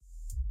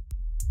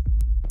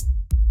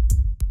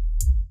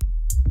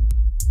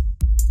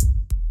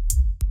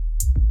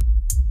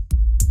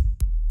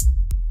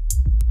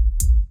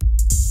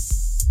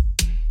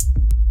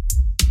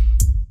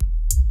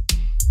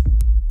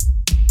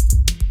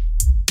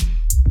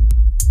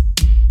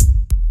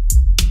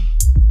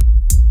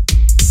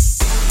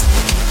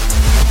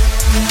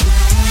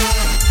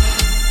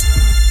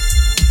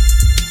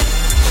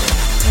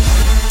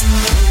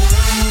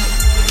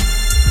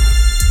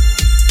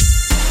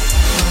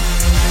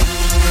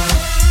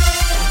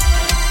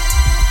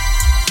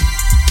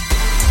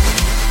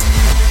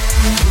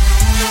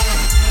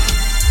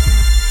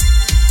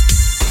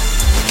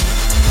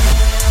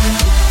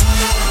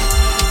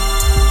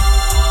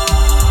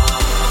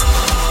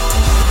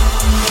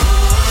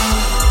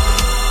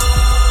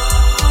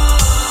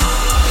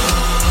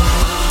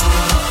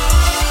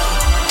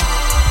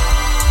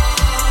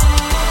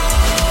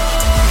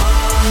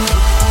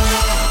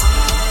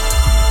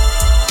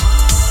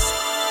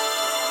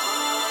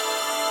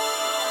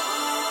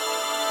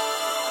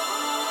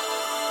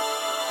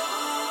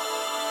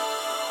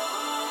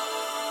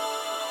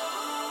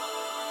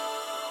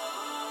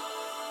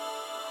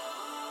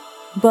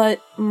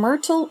But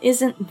Myrtle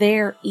isn't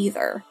there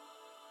either.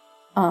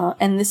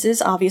 And this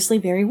is obviously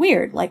very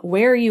weird. Like,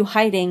 where are you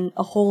hiding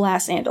a whole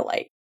ass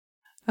Andalite?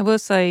 I will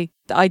say,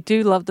 I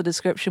do love the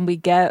description we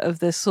get of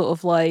this sort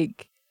of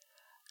like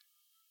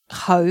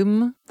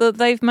home that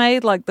they've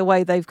made, like the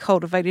way they've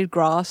cultivated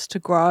grass to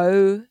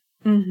grow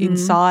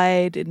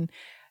inside, and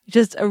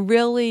just a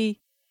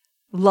really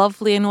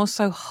lovely and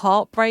also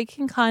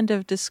heartbreaking kind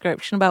of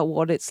description about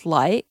what it's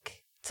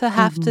like to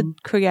have to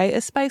create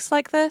a space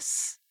like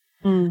this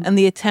and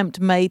the attempt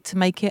made to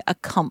make it a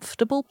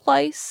comfortable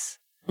place.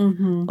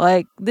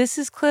 Like, this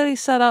is clearly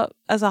set up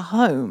as a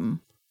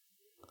home.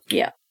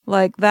 Yeah.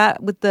 Like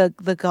that with the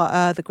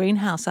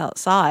greenhouse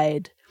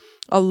outside,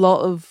 a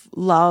lot of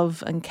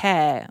love and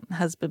care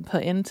has been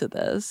put into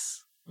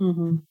this.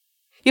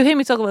 You'll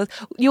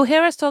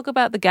hear us talk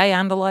about the gay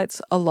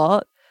Andalites a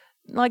lot.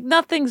 Like,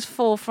 nothing's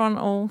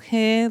forefrontal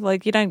here.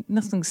 Like,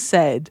 nothing's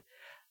said.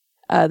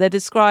 They're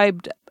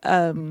described.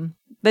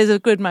 There's a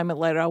good moment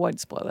later. I won't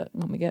spoil it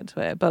when we get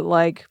to it. But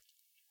like,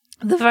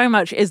 there very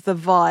much is the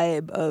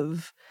vibe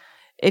of,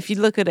 if you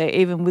look at it,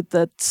 even with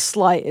the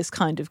slightest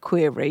kind of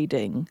queer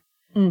reading,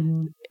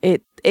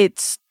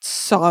 it's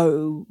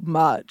so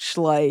much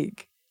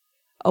like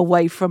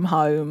away from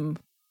home,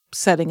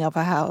 setting up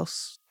a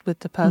house with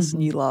the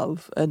person you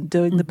love and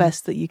doing the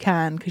best that you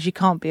can because you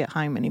can't be at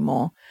home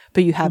anymore,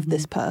 but you have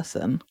this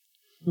person.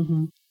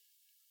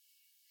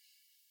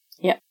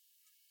 Yeah.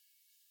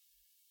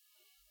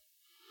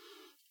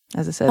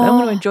 As I said, I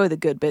want to enjoy the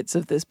good bits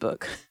of this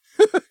book.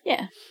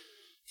 Yeah.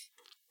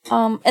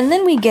 And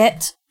then we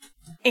get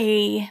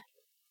a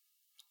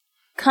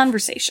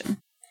conversation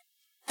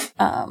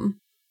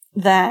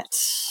that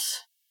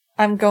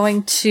I'm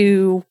going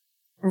to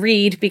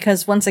read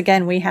because, once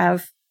again, we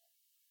have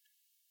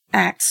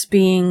Axe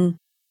being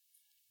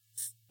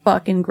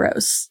fucking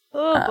gross.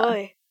 Oh,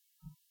 boy.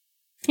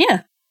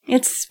 Yeah,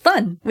 it's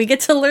fun. We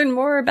get to learn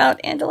more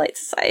about Andalite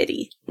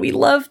society. We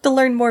love to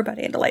learn more about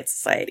Andalite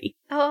society.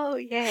 Oh,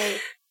 yay.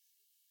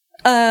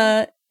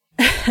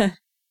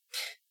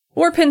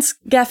 Warpince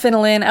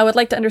Gaffinalan, I would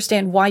like to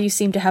understand why you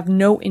seem to have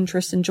no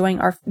interest in joining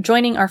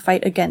our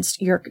fight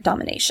against Yeerk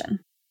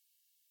domination.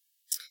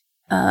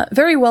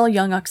 Very well,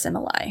 young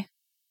Oxymeli.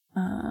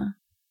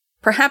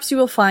 Perhaps you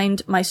will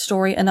find my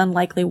story an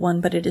unlikely one,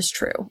 but it is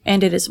true,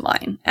 and it is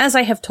mine. As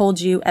I have told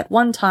you, at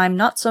one time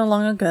not so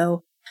long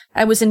ago,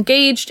 I was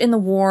engaged in the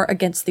war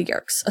against the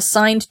Yeerks,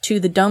 assigned to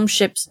the Dome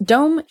Ship's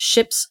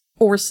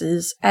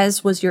forces,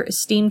 as was your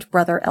esteemed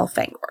brother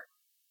Elfangor.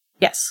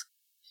 Yes.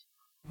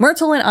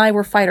 Myrtle and I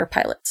were fighter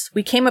pilots.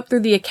 We came up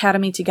through the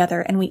academy together,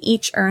 and we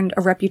each earned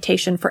a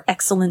reputation for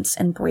excellence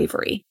and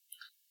bravery.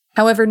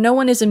 However, no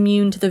one is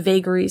immune to the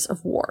vagaries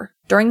of war.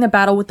 During the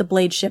battle with the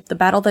Blade Ship, the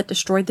battle that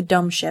destroyed the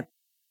Dome Ship,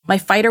 my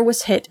fighter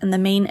was hit and the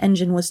main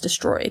engine was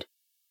destroyed.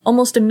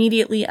 Almost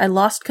immediately, I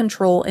lost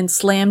control and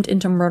slammed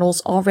into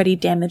Myrtle's already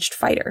damaged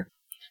fighter.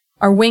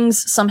 Our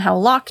wings somehow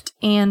locked,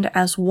 and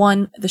as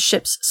one, the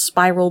ships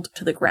spiraled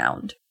to the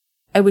ground.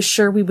 I was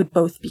sure we would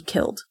both be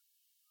killed.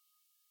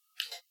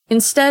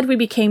 Instead, we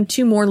became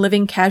two more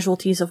living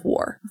casualties of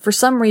war. For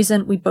some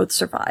reason, we both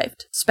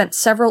survived, spent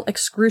several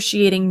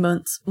excruciating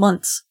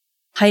months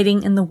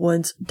hiding in the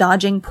woods,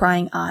 dodging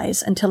prying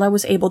eyes, until I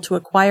was able to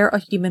acquire a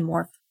human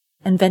morph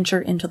and venture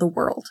into the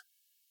world.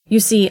 You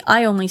see,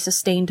 I only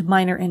sustained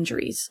minor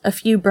injuries, a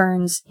few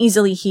burns,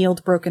 easily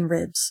healed broken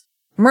ribs.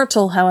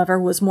 Myrtle, however,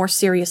 was more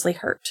seriously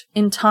hurt.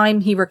 In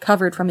time, he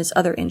recovered from his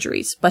other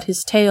injuries, but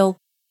his tail,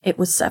 it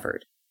was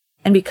severed.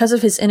 And because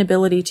of his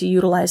inability to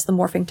utilize the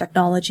morphing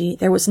technology,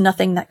 there was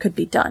nothing that could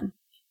be done.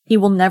 He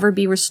will never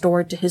be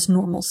restored to his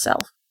normal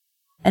self.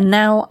 And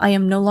now I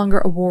am no longer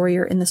a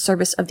warrior in the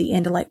service of the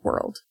Andalite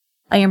world.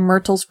 I am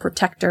Myrtle's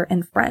protector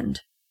and friend.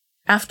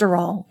 After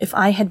all, if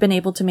I had been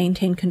able to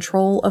maintain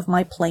control of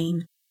my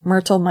plane,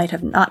 Myrtle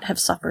might not have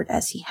suffered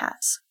as he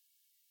has.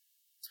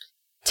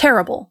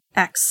 Terrible,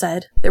 Axe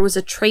said. There was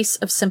a trace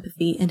of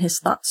sympathy in his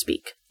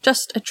thought-speak.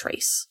 Just a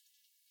trace.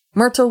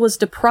 Myrtle was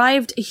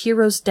deprived a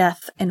hero's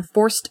death and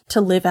forced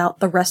to live out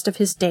the rest of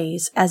his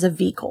days as a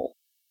Vehicle.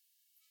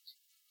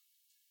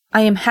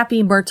 I am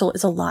happy Myrtle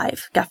is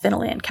alive,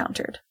 Gaffinalan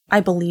countered.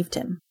 I believed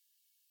him.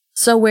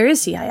 So where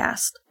is he, I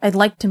asked. I'd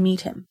like to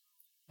meet him.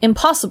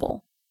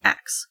 Impossible,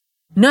 Axe.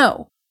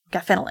 No,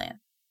 Gaffinalan.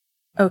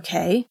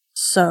 Okay,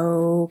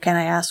 so can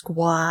I ask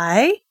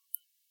why?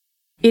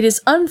 It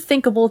is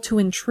unthinkable to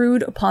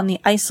intrude upon the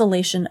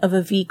isolation of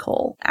a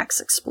Vehicle,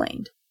 Axe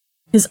explained.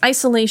 His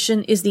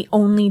isolation is the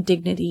only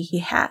dignity he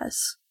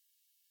has.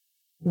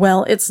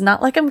 Well, it's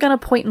not like I'm gonna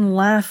point and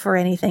laugh or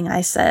anything,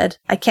 I said.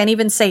 I can't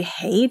even say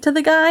hey to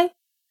the guy.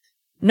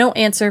 No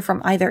answer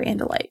from either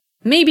Andalite.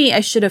 Maybe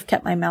I should have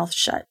kept my mouth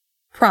shut.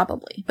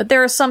 Probably. But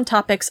there are some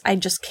topics I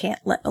just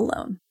can't let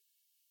alone.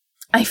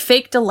 I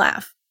faked a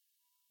laugh.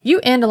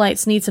 You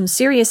Andalites need some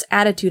serious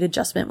attitude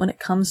adjustment when it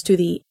comes to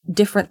the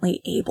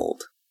differently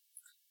abled.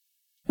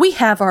 We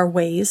have our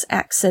ways,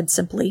 Axe said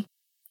simply.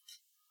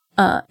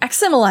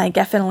 Oxymeli,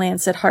 Gaffinalan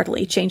said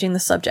heartily, changing the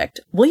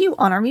subject. Will you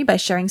honor me by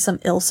sharing some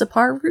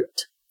Ilsipar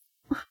root?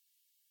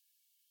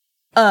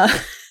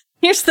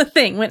 Here's the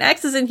thing. When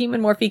Axe is in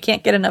human morph, he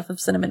can't get enough of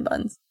cinnamon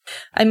buns.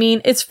 I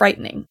mean, it's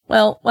frightening.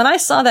 Well, when I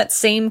saw that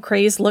same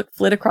crazed look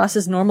flit across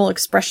his normal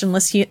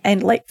expressionless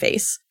and light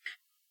face,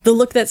 the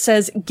look that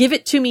says, give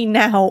it to me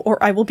now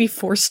or I will be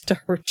forced to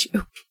hurt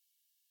you.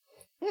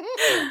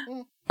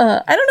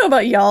 I don't know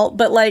about y'all,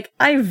 but like,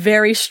 I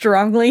very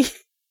strongly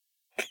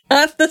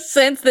got the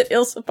sense that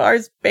Ilsapar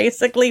is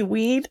basically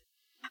weed.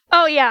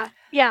 Oh, yeah.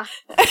 Yeah.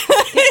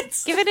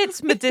 Given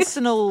its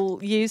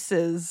medicinal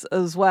uses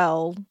as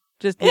well.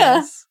 Just, Yeah.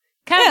 yes.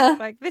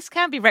 Like, this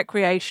can be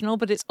recreational,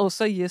 but it's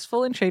also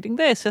useful in treating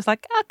this. It's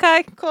like,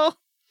 okay, cool.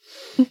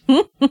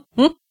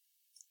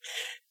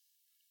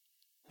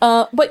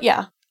 But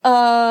yeah.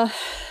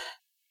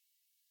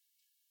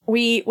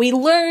 We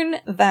learn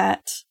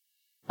that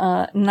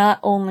not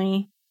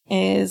only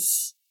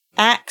is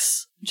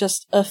Axe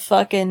just a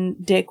fucking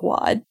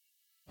dickwad,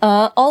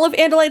 all of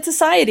Andalite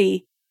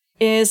society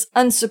is,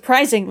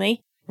 unsurprisingly,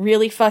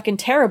 really fucking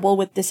terrible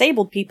with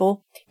disabled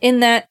people, in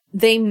that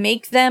they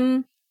make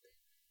them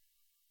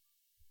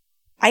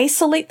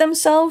isolate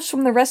themselves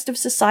from the rest of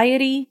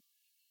society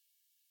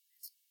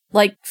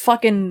like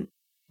fucking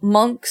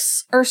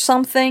monks or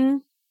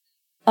something.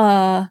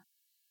 And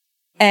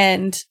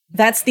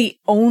that's the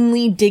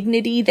only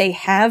dignity they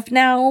have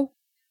now,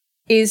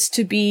 is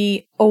to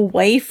be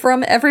away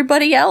from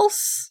everybody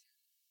else.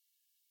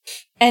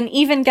 And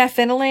even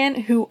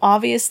Gaffinilan, who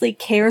obviously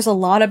cares a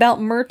lot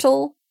about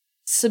Myrtle,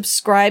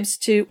 subscribes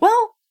to,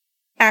 well,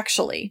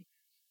 actually,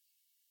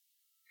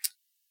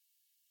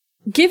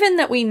 given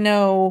that we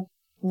know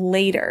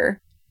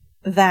later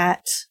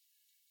that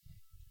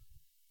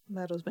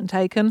Myrtle's been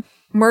taken,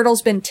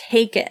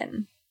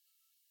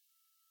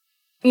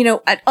 you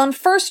know, on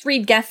first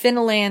read,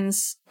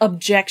 Gaffinilan's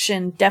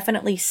objection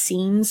definitely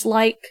seems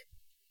like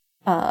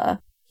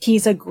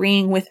he's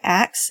agreeing with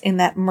Axe in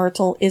that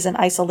Myrtle is in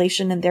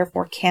isolation and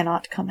therefore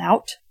cannot come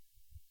out,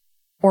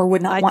 or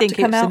would not want to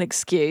come out. I think it's an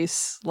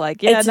excuse.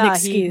 Like, yeah, it's an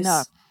excuse.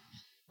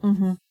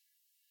 Mm-hmm.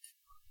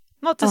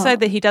 Not to say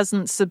that he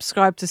doesn't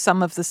subscribe to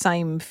some of the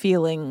same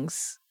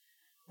feelings,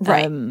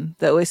 right?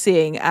 That we're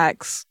seeing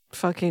Axe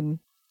fucking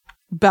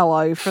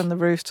bellow from the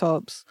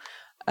rooftops.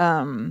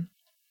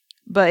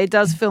 But it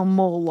does feel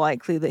more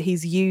likely that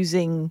he's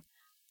using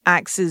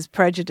Axe's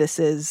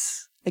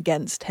prejudices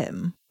against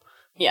him.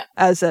 Yeah.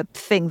 As a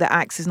thing that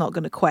Axe is not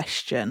going to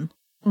question.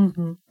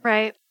 Mm-hmm.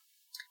 Right.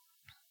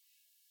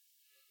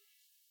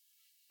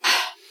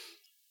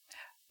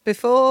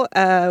 Before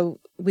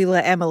we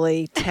let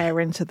Emily tear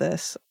into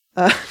this,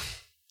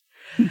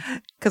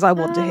 because I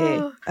want to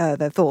hear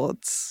their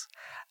thoughts,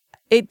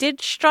 it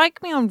did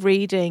strike me on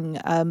reading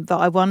that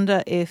I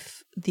wonder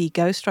if the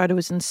Ghost Rider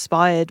was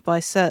inspired by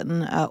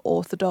certain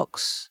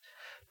Orthodox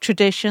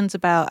traditions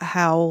about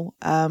how,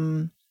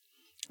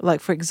 like,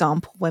 for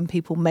example, when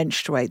people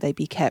menstruate, they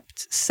be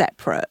kept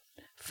separate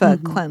for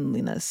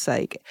cleanliness'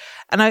 sake.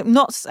 And I'm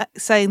not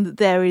saying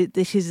that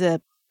this is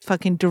a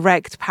fucking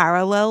direct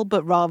parallel,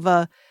 but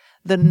rather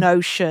the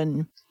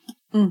notion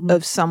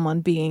of someone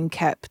being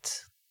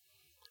kept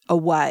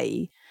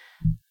away.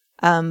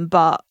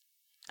 But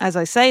as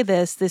I say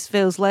this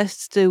feels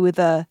less to do with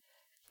a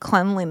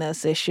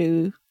cleanliness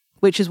issue,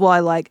 which is why,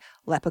 like,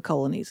 leper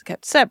colonies are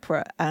kept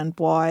separate, and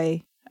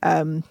why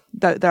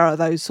there are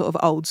those sort of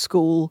old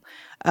school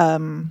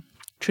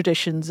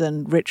traditions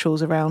and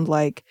rituals around,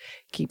 like,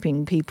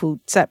 keeping people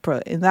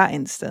separate in that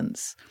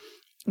instance.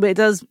 But it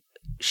does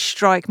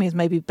strike me as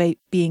maybe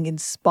being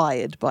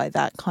inspired by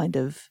that kind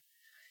of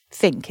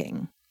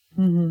thinking.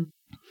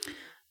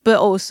 But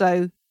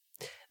also,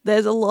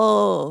 there's a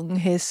long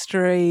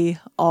history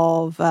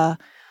of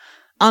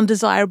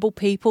undesirable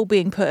people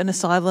being put in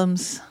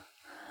asylums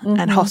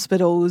and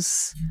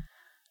hospitals,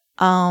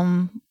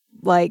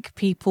 like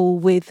people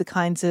with the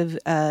kinds of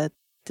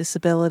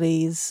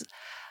disabilities,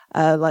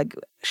 like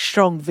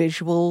strong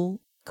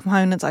visual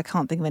components. I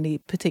can't think of any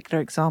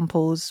particular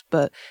examples,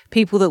 but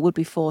people that would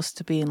be forced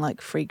to be in,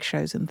 like, freak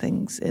shows and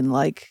things in,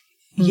 like,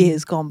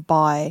 years gone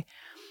by.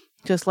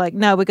 Just like,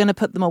 no, we're going to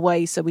put them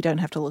away so we don't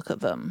have to look at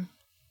them.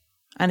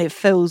 And it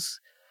feels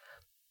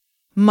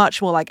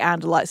much more like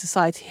Andalite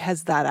society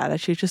has that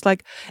attitude. Just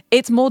like,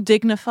 it's more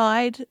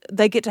dignified.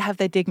 They get to have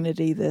their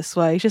dignity this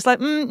way. It's just like,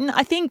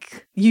 I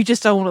think you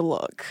just don't want to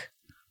look.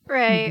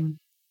 Right.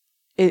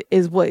 It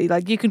is what,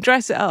 like, you can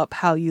dress it up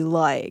how you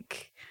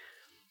like.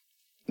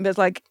 But,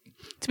 like,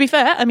 to be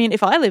fair, I mean,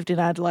 if I lived in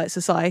Andalite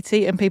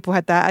society and people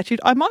had that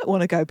attitude, I might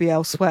want to go be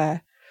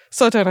elsewhere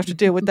so I don't have to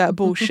deal with that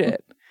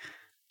bullshit.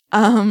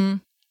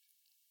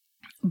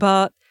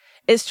 But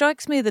it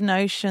strikes me the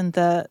notion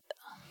that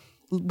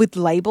with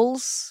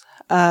labels,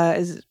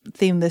 as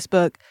theme of this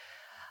book,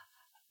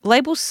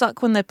 labels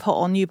suck when they're put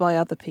on you by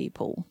other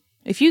people.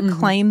 If you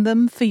claim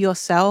them for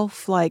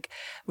yourself, like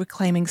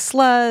reclaiming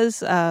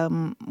slurs,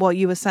 what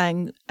you were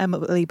saying,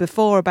 Emily,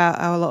 before about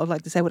how a lot of,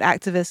 like, disabled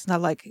activists now,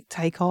 like,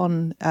 take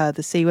on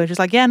the C word, just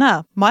like, yeah,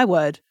 no, my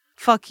word,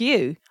 fuck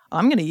you,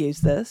 I'm going to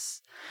use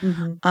this.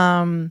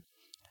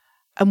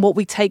 And what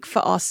we take for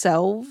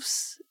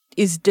ourselves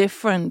is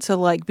different to,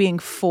 like, being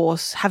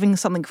forced, having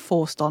something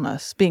forced on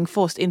us, being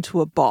forced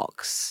into a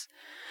box.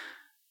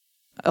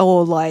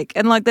 or like,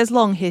 and like there's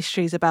long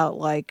histories about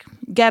like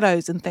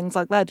ghettos and things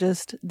like that,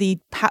 just the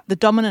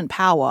dominant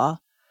power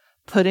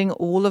putting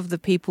all of the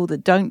people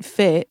that don't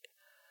fit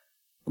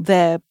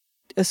their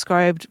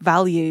ascribed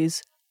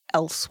values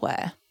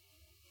elsewhere.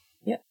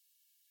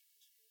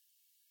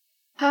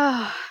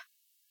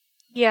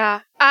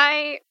 Yeah.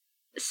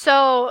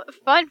 So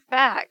fun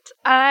fact,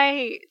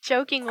 I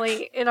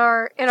jokingly in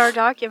our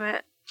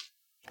document,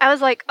 I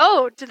was like,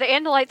 "Oh, do the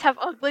Andalites have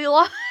ugly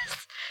laws?"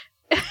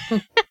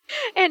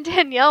 And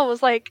Danielle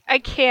was like, "I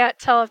can't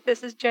tell if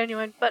this is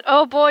genuine, but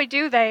oh boy,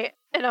 do they."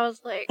 And I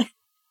was like,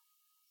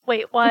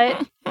 "Wait,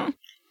 what?"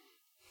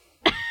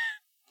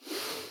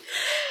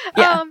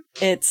 Yeah.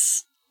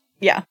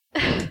 Yeah.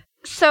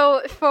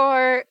 So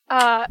for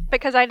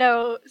because I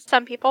know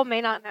some people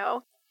may not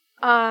know,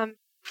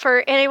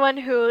 for anyone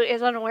who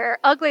is unaware,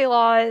 ugly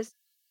laws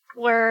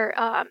were,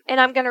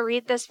 and I'm going to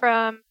read this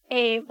from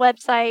a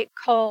website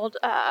called,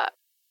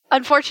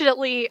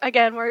 unfortunately,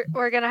 again,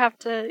 we're going to have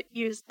to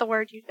use the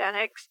word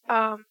eugenics.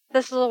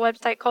 This is a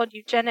website called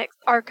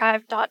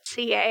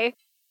eugenicsarchive.ca.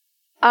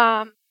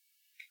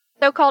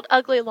 So-called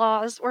ugly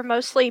laws were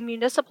mostly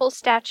municipal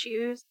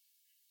statutes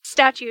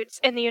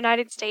in the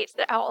United States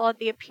that outlawed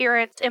the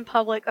appearance in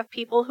public of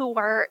people who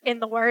were, in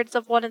the words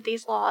of one of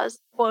these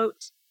laws,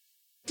 quote,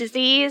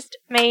 diseased,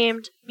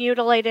 maimed,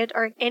 mutilated,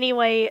 or in any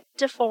way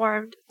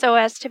deformed so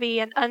as to be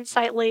an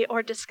unsightly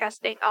or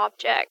disgusting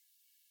object.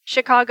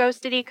 Chicago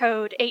City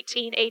Code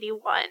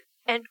 1881,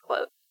 end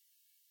quote.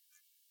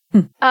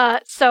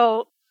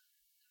 So,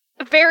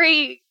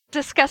 very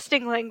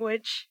disgusting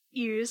language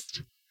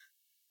used.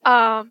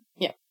 Yeah.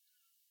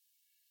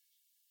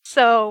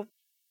 So,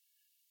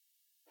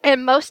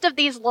 and most of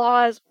these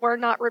laws were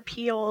not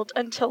repealed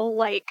until,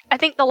 like, I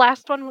think the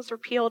last one was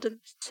repealed in the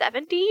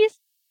 70s.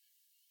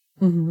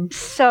 Mm-hmm.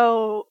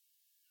 So,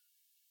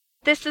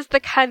 this is the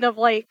kind of,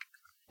 like,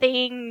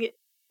 thing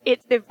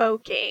it's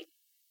evoking.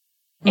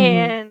 Mm-hmm.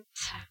 And,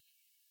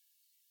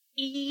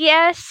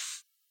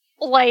 yes,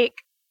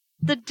 like,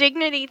 the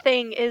dignity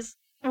thing is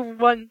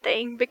one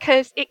thing,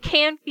 because it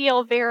can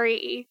feel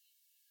very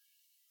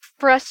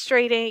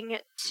frustrating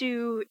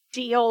to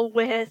deal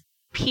with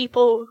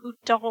people who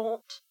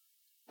don't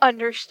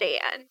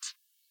understand.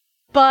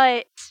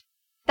 But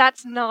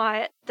that's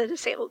not the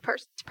disabled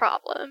person's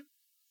problem.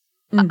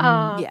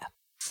 Mm-hmm. Yeah.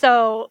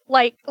 So,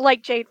 like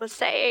Jade was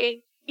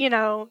saying, you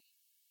know,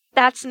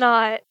 that's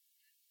not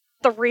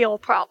the real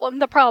problem.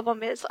 The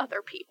problem is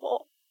other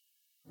people.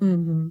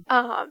 Mm-hmm.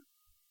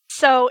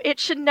 So it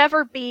should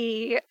never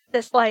be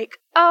this like,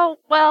 oh,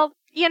 well,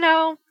 you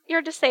know,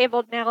 you're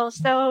disabled now,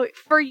 so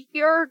for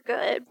your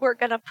good, we're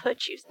gonna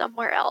put you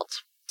somewhere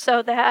else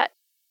so that,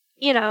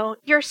 you know,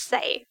 you're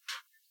safe.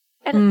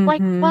 And it's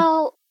like,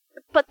 well,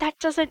 but that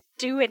doesn't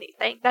do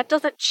anything. That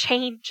doesn't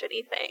change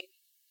anything.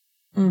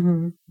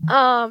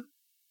 Mm-hmm.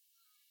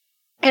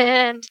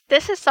 And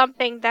this is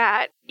something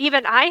that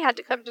even I had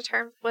to come to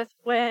terms with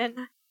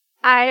when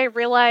I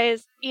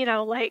realized, you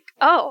know, like,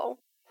 oh,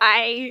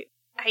 I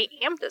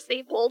am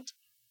disabled,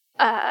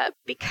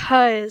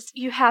 because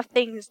you have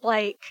things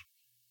like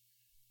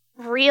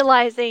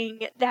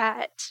realizing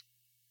that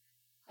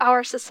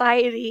our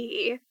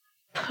society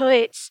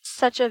puts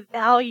such a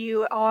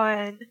value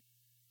on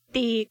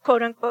the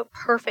quote-unquote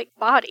perfect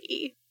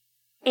body,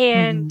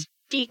 and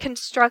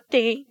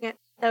deconstructing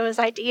those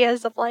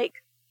ideas of,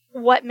 like,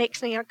 what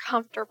makes me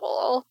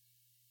uncomfortable,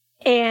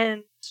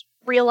 and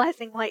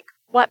realizing, like,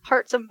 what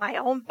parts of my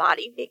own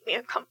body make me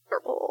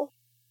uncomfortable.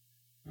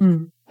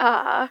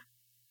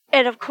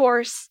 And of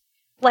course,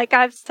 like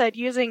I've said,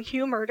 using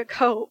humor to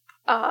cope,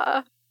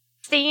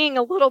 seeing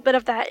a little bit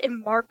of that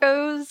in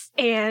Marcos,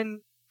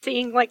 and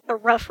seeing, like, the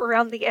rough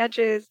around the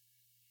edges,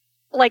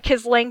 like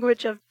his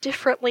language of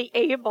differently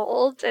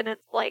abled, and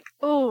it's like,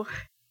 ooh.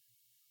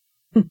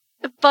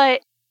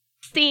 But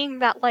seeing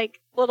that, like,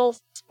 little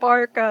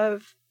spark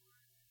of,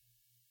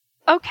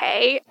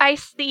 okay, I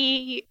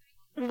see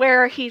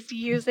where he's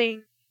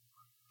using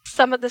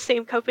some of the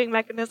same coping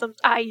mechanisms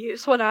I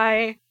use when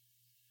I,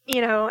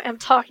 you know, am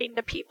talking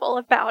to people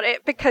about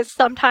it, because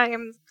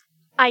sometimes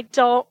I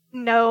don't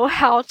know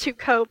how to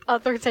cope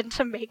other than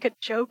to make a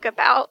joke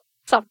about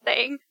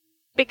something,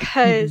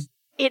 because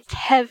it's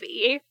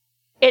heavy.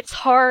 It's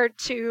hard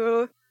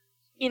to,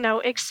 you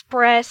know,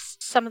 express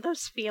some of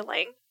those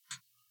feelings,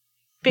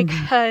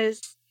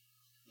 because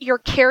you're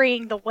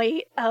carrying the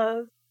weight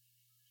of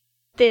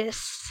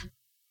this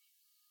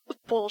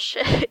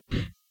bullshit.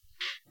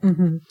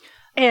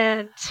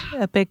 And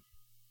A big...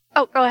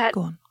 Oh, go ahead.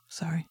 Go on.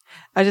 Sorry.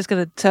 I was just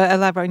going to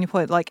elaborate on your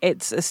point. Like,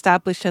 it's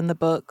established in the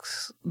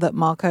books that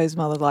Marco's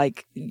mother,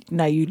 like,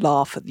 no, you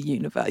laugh at the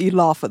universe. You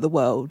laugh at the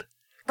world.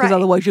 Because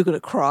otherwise you're going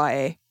to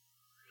cry.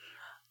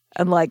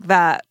 And like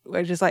that,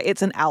 where it's just like,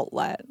 it's an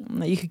outlet.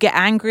 You could get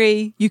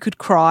angry, you could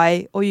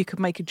cry, or you could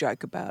make a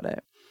joke about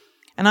it.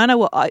 And I know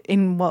what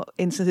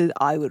instances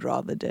I would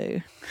rather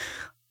do.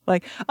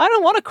 Like, I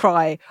don't want to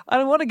cry. I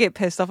don't want to get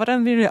pissed off. I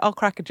don't need it. I'll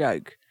crack a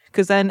joke.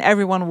 Because then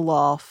everyone will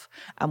laugh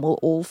and we'll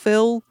all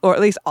feel, or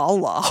at least I'll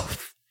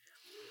laugh.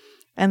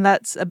 And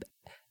that's a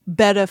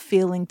better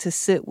feeling to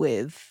sit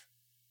with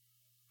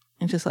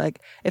And just like,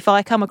 if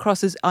I come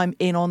across as I'm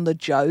in on the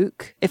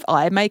joke, if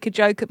I make a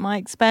joke at my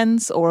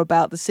expense or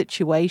about the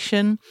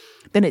situation,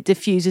 then it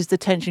diffuses the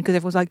tension because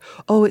everyone's like,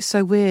 oh, it's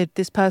so weird.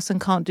 This person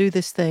can't do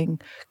this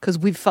thing because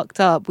we've fucked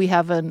up. We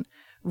haven't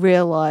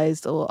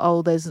realized, or,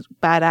 oh, there's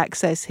bad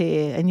access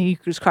here. And you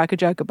just crack a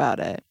joke about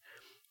it.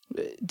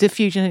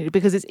 Diffusion,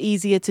 because it's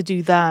easier to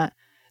do that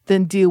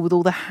than deal with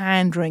all the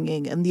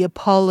hand-wringing and the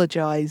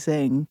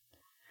apologizing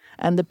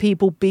and the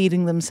people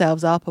beating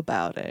themselves up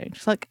about it.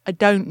 Just like, I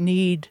don't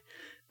need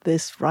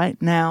this right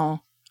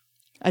now.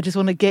 I just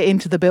want to get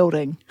into the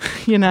building,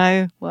 you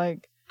know?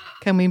 Like,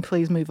 can we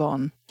please move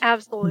on?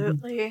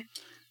 Absolutely.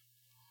 Mm-hmm.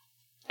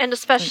 And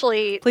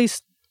especially...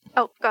 Please.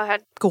 Oh, go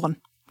ahead. Go on.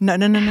 No.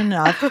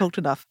 I've talked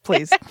enough.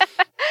 Please.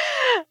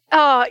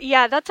 Oh,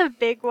 yeah, that's a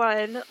big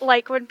one.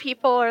 Like, when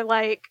people are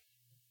like,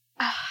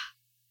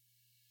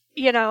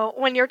 you know,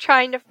 when you're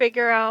trying to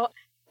figure out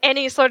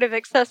any sort of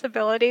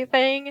accessibility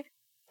thing,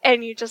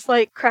 and you just,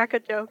 like, crack a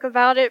joke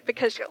about it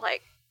because you're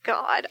like,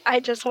 God, I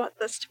just want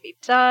this to be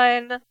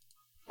done.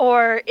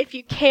 Or if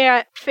you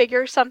can't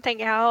figure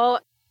something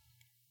out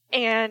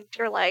and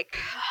you're like,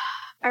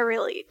 I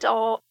really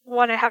don't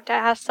want to have to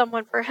ask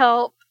someone for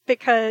help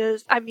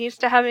because I'm used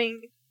to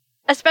having,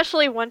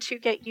 especially once you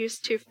get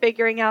used to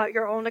figuring out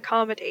your own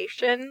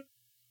accommodation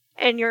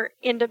and you're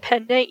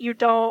independent, you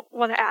don't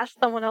want to ask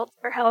someone else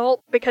for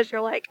help because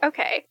you're like,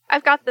 okay,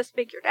 I've got this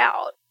figured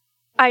out.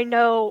 I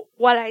know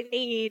what I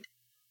need,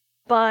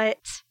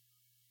 but,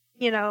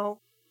 you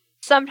know,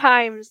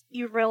 sometimes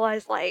you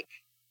realize, like,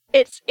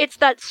 it's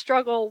that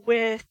struggle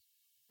with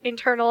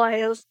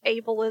internalized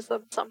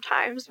ableism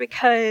sometimes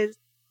because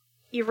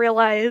you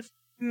realize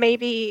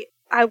maybe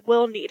I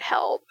will need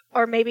help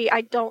or maybe I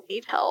don't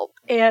need help,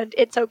 and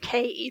it's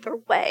okay either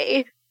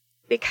way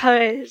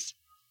because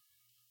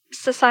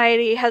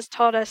society has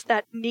taught us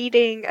that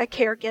needing a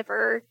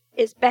caregiver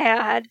is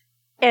bad,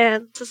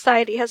 and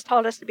society has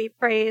taught us to be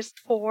praised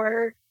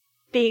for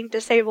being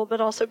disabled but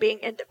also being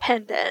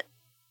independent.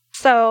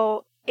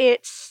 So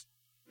it's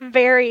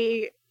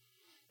very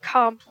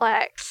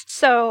complex.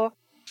 So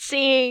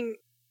seeing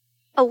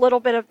a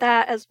little bit of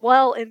that as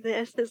well in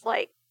this is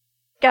like,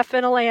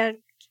 Gaffineland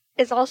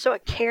is also a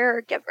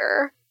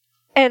caregiver.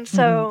 And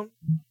so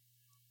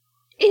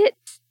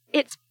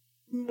it's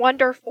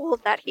wonderful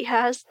that he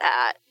has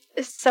that.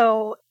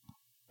 So,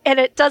 and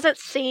it doesn't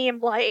seem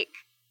like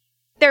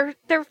there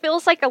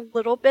feels like a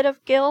little bit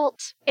of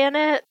guilt in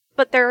it,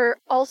 but there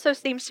also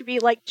seems to be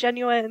like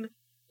genuine,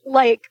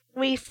 like,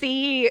 we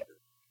see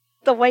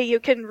the way you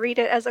can read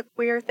it as a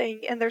queer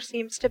thing, and there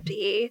seems to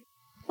be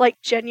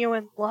like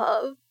genuine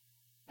love.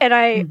 And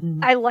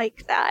I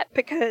like that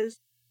because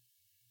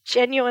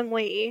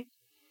genuinely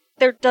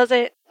there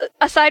doesn't,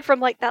 aside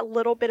from like that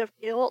little bit of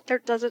guilt, there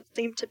doesn't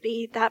seem to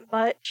be that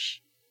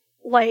much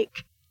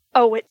like,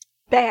 oh, it's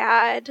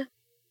bad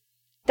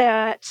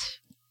that,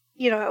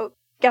 you know,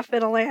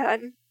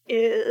 Gaffineland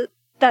is,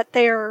 that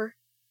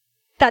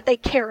they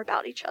care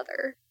about each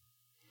other.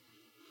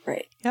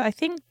 Right. Yeah, I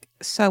think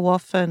so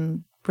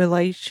often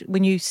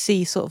when you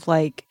see sort of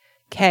like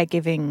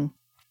caregiving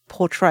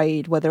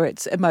portrayed, whether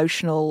it's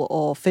emotional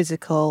or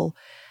physical,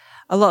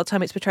 a lot of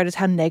time it's portrayed as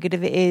how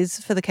negative it is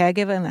for the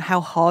caregiver and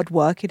how hard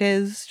work it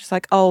is. Just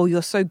like, oh,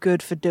 you're so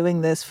good for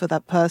doing this for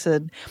that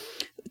person.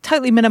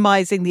 Totally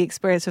minimizing the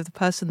experience of the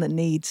person that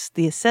needs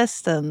the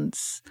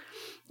assistance.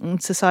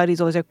 And society's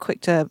always so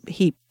quick to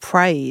heap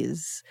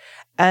praise.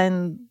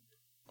 And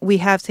we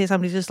have to hear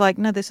somebody just like,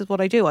 no, this is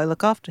what I do. I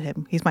look after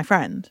him. He's my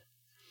friend.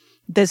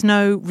 There's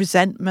no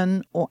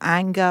resentment or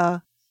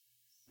anger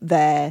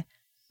there.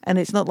 And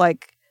it's not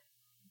like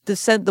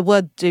the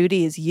word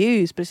duty is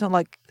used, but it's not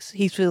like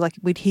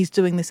he's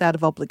doing this out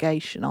of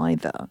obligation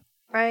either.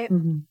 Right.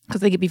 Because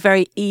I think it'd be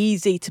very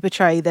easy to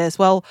portray this.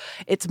 Well,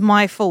 it's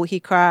my fault he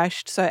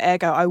crashed, so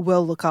ergo I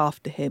will look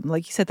after him.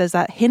 Like you said, there's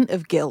that hint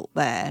of guilt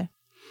there.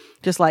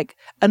 Just like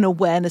an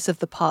awareness of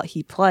the part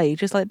he played.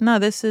 Just like, no,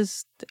 this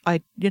is,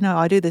 I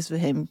do this for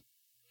him.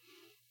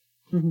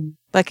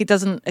 Like it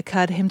doesn't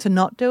occur to him to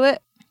not do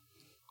it.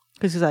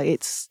 Because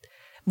it's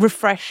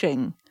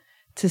refreshing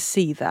to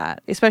see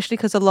that, especially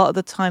because a lot of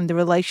the time the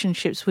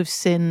relationships we've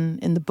seen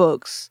in the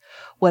books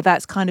where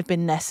that's kind of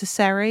been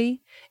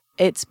necessary,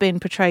 it's been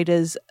portrayed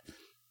as,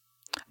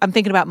 I'm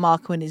thinking about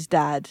Marco and his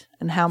dad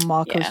and how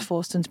Marco's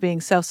forced into being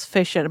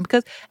self-sufficient,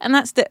 and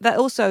that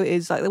also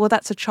is like, well,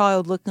 that's a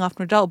child looking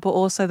after an adult, but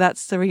also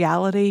that's the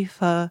reality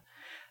for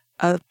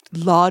a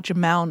large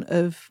amount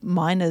of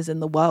minors in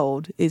the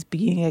world, is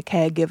being a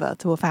caregiver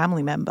to a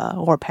family member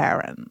or a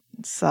parent.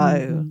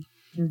 So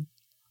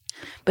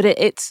but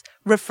it's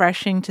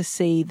refreshing to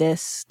see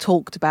this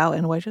talked about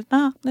in a way just,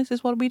 this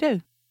is what we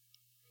do.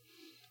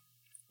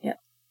 Yeah.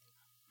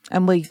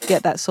 And we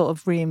get that sort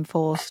of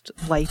reinforced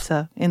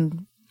later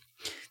in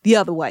the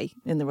other way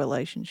in the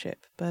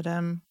relationship. But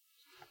I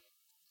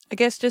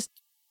guess just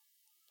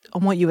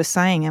on what you were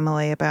saying,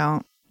 Emily,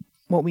 about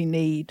what we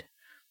need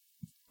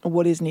or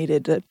what is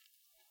needed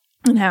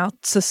and how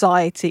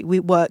society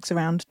works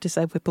around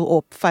disabled people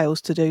or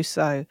fails to do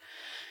so.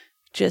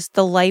 Just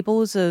the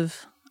labels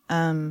of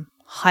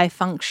high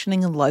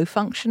functioning and low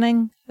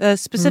functioning,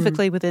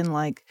 specifically within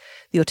like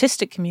the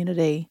autistic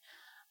community.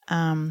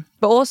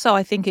 But also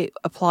I think it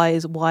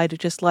applies wider,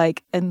 just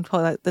like, and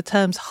like the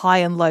terms high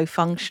and low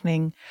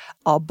functioning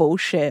are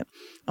bullshit.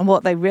 And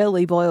what they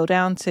really boil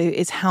down to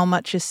is how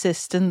much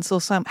assistance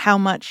or how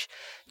much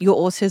your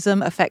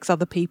autism affects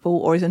other people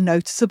or is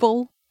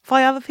noticeable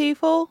by other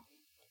people.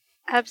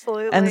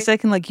 Absolutely. And the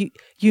second, like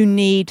you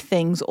need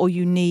things or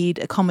you need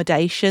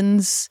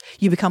accommodations,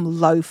 you become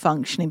low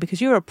functioning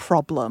because you're a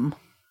problem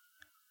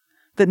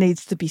that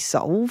needs to be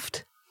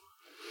solved.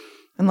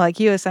 And like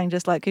you were saying,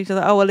 just like,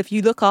 oh, well, if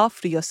you look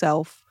after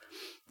yourself,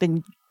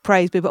 then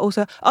praise be. But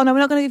also, oh, no, we're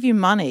not going to give you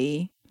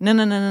money. No.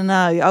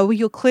 Oh, well,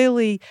 you're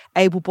clearly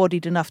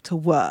able-bodied enough to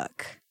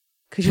work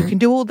because you can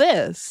do all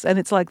this. And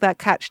it's like that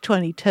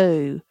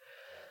catch-22.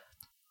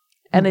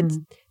 And it's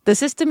the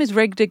system is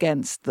rigged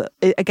against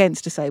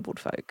disabled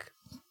folk.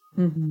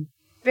 Mm-hmm.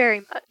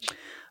 Very much.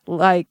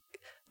 Like,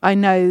 I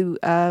know,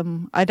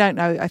 I don't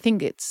know, I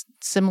think it's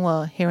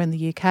similar here in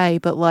the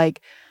UK, but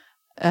like,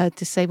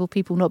 disabled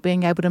people not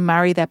being able to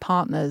marry their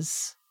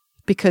partners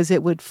because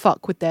it would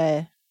fuck with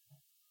the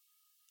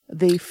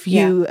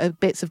few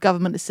bits of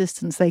government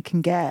assistance they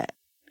can get.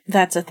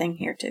 That's a thing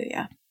here too,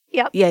 yeah.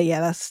 Yep. Yeah,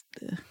 that's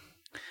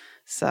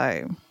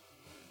so.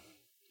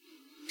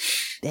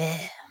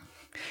 Yeah.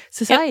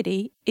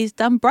 Society is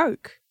done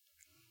broke.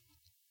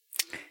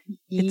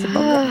 It's a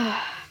problem.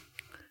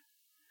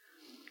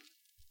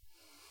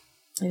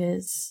 It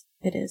is.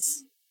 It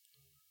is.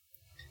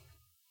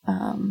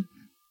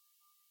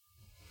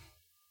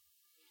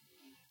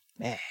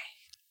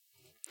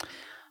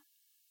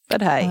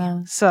 But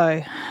hey,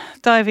 so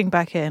diving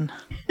back in.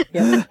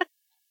 Yep.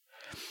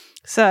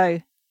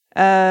 So,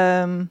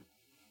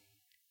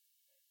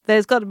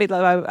 there's got to be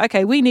like,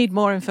 okay, we need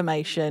more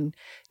information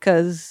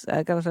because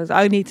Governor says,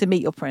 I need to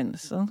meet your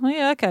prince. So,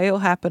 yeah, okay, it'll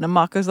happen. And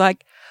Marco's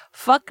like,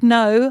 fuck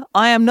no,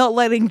 I am not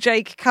letting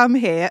Jake come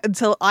here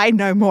until I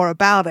know more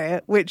about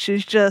it, which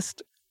is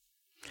just,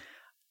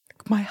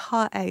 my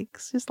heart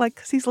aches. Just like,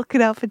 because he's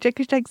looking out for Jake,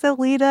 because Jake's their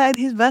leader and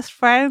his best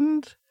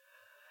friend.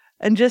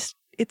 And just,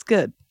 it's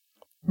good.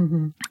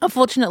 Mm-hmm.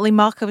 Unfortunately,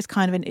 Marco is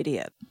kind of an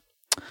idiot.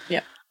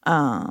 Yeah.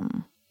 My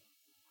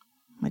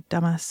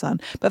dumbass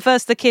son. But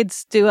first, the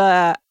kids do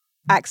a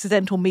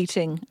accidental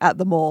meeting at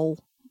the mall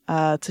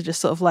to just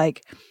sort of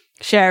like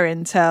share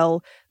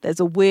intel.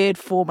 There's a weird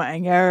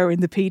formatting error in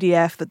the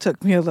PDF that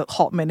took me a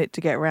hot minute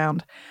to get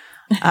around.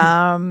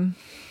 But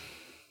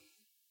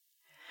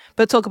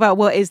talk about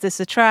what is this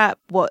a trap?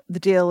 What the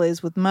deal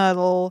is with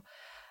Myrtle.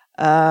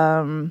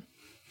 Axe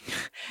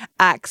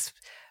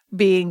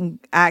being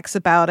Axe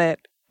about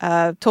it.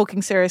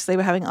 Talking seriously,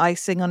 we're having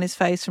icing on his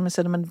face from a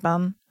cinnamon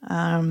bun.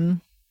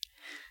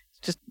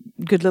 Just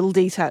good little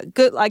detail.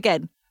 Good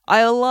again.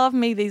 I love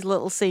these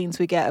little scenes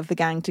we get of the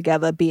gang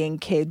together being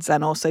kids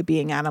and also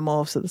being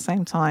animorphs at the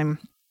same time.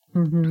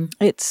 Mm-hmm.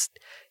 It's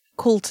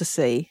cool to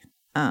see.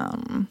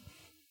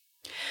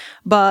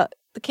 But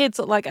the kids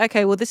are like,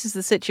 okay, well, this is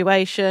the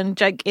situation.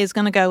 Jake is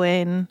going to go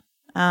in.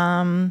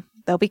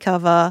 There'll be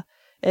cover.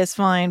 It's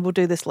fine. We'll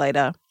do this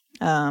later.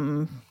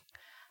 How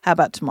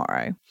about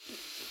tomorrow?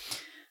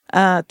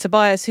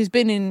 Tobias, who's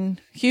been in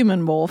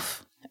human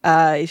morph,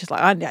 he's just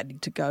like, I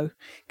need to go.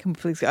 Can we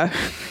please go?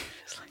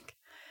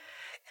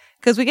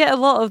 Because we get a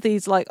lot of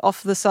these like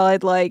off the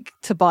side, like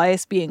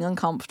Tobias being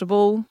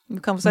uncomfortable in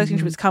the conversation,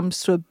 which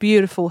comes to a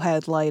beautiful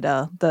head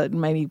later that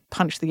made me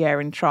punch the air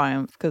in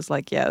triumph. Because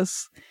like,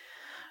 yes.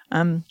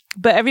 But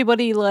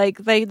everybody like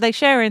they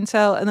share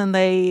intel and then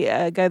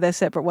they go their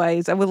separate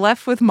ways, and we're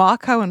left with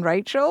Marco and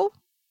Rachel.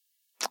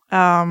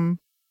 And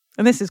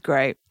this is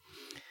great.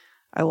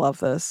 I love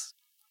this.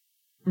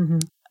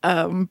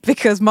 Mm-hmm.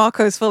 Because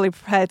Marco's fully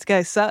prepared to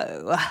go,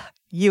 so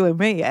you and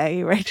me,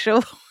 eh,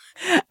 Rachel?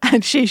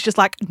 And she's just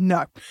like,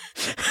 no.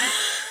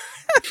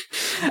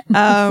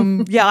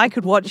 Yeah, I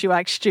could watch you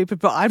act stupid,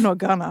 but I'm not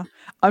gonna.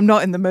 I'm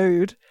not in the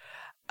mood.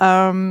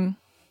 And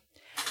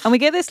we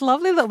get this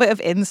lovely little bit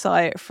of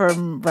insight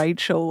from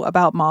Rachel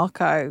about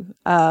Marco.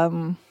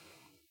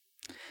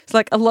 It's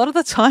like, a lot of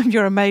the time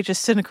you're a major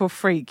cynical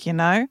freak, you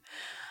know?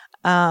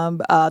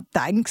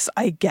 Thanks,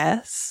 I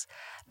guess.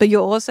 But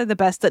you're also the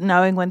best at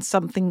knowing when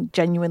something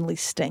genuinely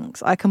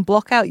stinks. I can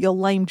block out your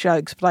lame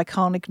jokes, but I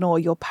can't ignore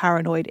your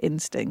paranoid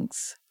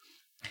instincts.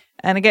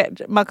 And again,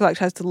 Marco like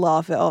tries to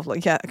laugh it off,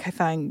 like, yeah, okay,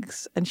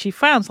 thanks. And she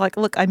frowns, like,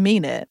 look, I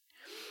mean it.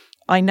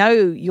 I know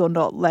you're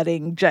not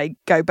letting Jake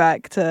go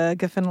back to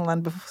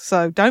Gryffindor,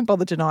 so don't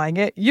bother denying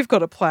it. You've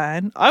got a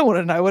plan. I want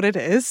to know what it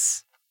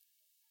is.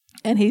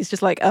 And he's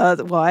just like,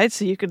 why?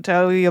 So you can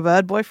tell your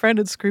bad boyfriend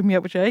and screw me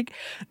up with Jake?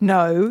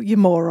 No, you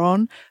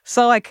moron.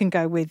 So I can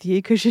go with you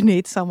because you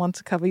need someone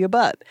to cover your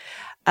butt.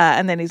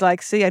 And then he's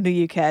like, see, I knew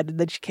you cared. And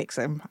then she kicks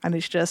him. And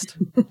it's just,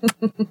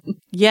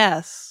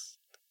 yes.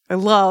 I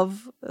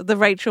love the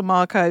Rachel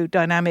Marco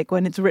dynamic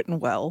when it's written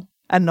well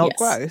and not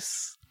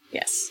gross.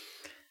 Yes.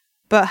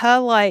 But her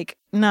like,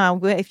 no,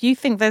 if you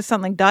think there's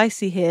something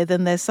dicey here,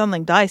 then there's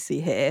something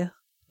dicey here.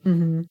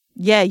 Mm-hmm.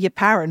 Yeah, you're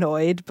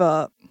paranoid,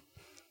 but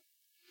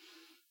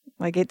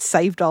Like, it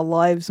saved our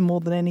lives more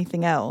than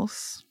anything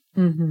else.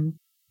 Mm-hmm.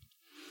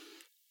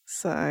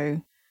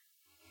 So,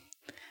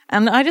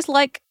 and I just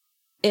like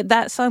it,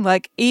 that song.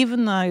 Like,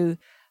 even though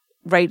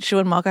Rachel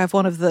and Marco have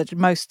one of the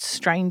most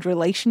strained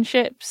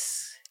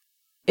relationships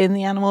in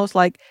the Animals,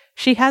 like,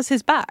 she has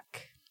his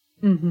back.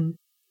 Mm-hmm.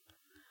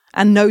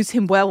 And knows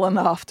him well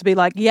enough to be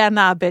like, yeah,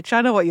 nah, bitch,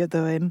 I know what you're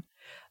doing.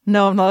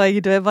 No, I'm not letting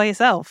you do it by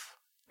yourself.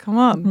 Come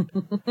on.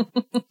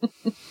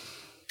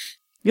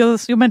 You're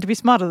meant to be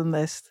smarter than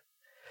this.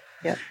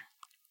 Yep.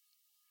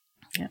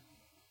 Yeah.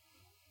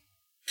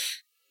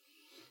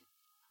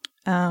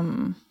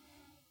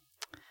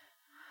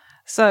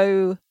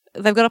 So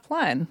they've got a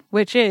plan,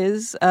 which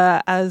is,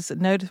 as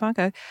noted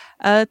Marco,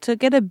 to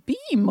get a bee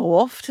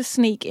morph to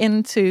sneak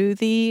into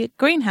the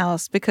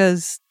greenhouse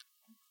because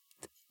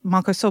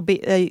Marco saw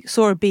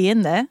a bee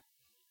in there.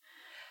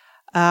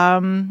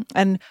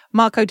 And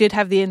Marco did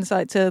have the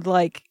insight to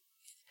like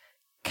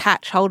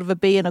catch hold of a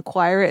bee and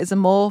acquire it as a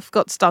morph.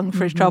 Got stung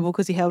for his trouble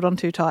because he held on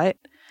too tight.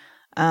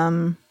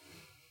 But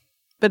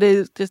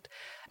it's just,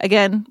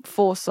 again,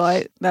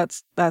 foresight.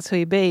 That's who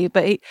he be.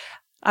 But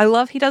I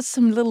love he does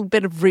some little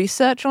bit of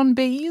research on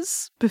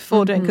bees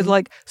before doing, because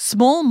like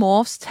small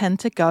morphs tend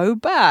to go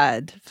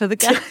bad for the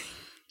guy.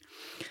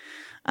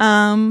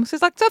 So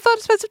he's like, so I thought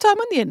I'd spend some time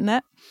on the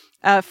internet.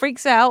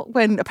 Freaks out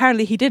when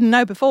apparently he didn't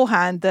know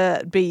beforehand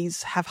that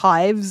bees have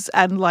hives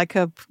and like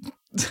a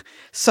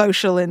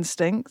social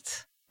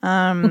instinct.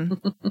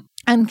 And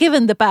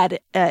given the bad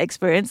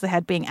experience they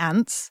had being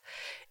ants,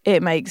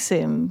 it makes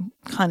him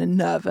kind of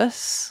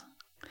nervous.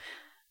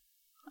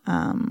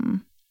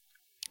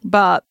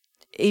 But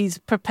he's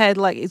prepared,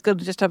 like he's going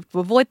to just have to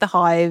avoid the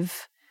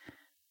hive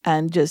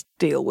and just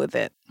deal with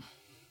it.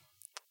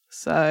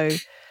 So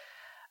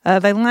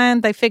they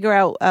land, they figure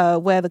out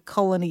where the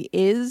colony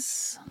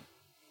is.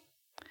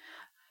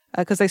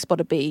 Because they spot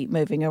a bee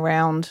moving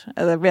around.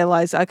 They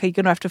realise, okay, you're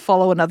going to have to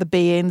follow another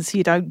bee in so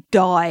you don't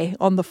die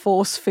on the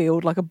force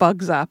field like a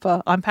bug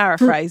zapper. I'm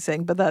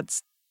paraphrasing, but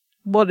that's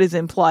what is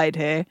implied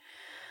here.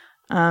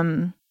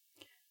 But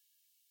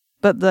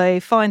they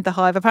find the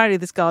hive. Apparently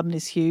this garden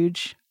is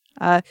huge.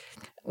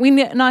 We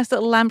need a nice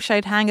little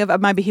lampshade hanger.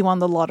 Maybe he won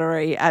the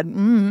lottery.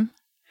 And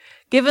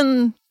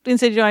given in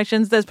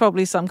situations, there's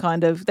probably some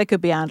kind of, there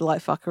could be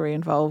Andalite fuckery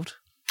involved.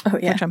 Oh,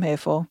 yeah. Which I'm here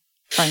for,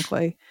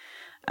 frankly.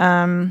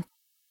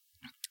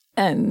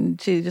 And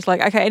she's just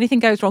like, okay, anything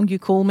goes wrong, you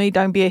call me,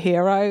 don't be a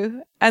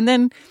hero. And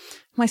then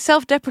my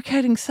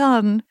self-deprecating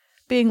son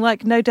being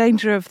like, no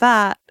danger of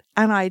that,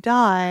 and I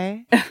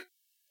die.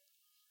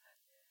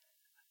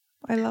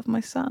 I love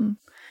my son.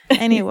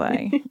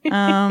 Anyway, he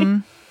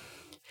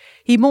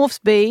morphs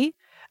bee.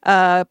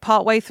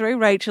 Partway through,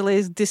 Rachel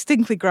is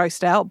distinctly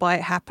grossed out by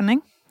it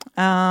happening.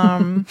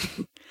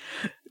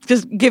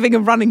 Just giving a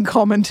running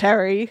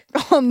commentary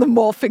on the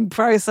morphing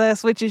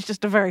process, which is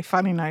just a very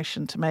funny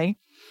notion to me.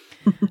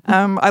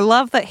 I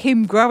love that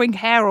him growing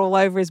hair all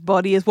over his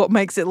body is what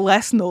makes it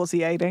less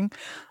nauseating.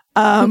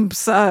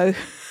 Does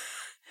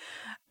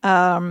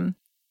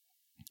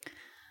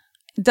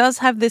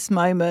have this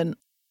moment.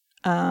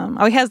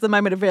 He has the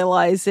moment of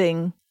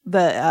realizing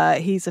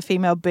that he's a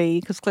female bee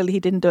because clearly he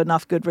didn't do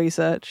enough good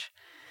research.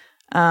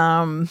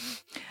 Enough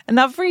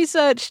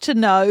research to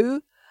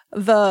know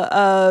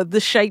the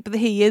shape that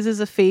he is as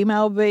a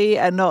female bee,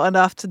 and not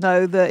enough to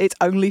know that it's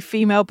only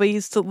female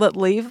bees that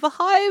leave the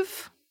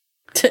hive.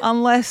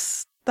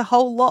 Unless the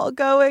whole lot are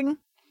going.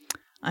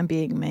 I'm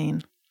being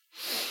mean.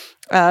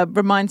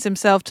 Reminds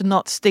himself to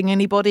not sting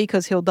anybody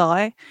because he'll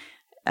die.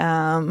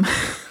 Because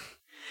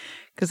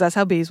that's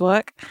how bees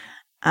work.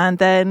 And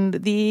then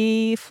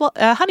the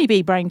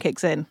honeybee brain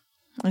kicks in.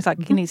 He's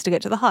like, he needs to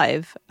get to the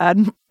hive.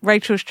 And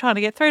Rachel's trying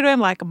to get through to him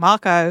like,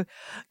 Marco,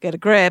 get a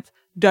grip.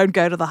 Don't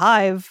go to the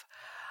hive.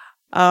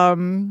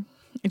 It's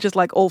just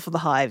like all for the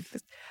hive.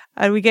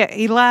 And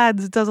he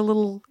lands,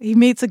 he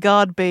meets a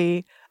guard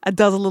bee and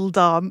does a little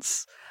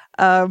dance.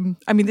 I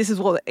mean, this is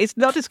what, it's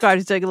not described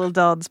as doing a little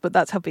dance, but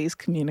that's how bees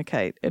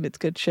communicate, and it's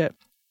good shit.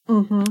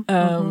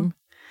 And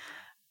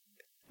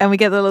we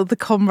get the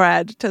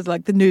comrade to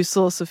like the new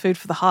source of food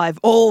for the hive,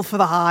 all for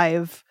the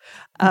hive.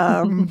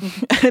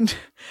 And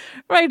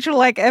Rachel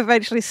like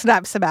eventually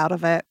snaps him out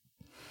of it.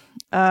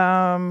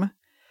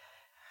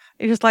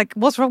 He's just like,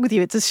 what's wrong with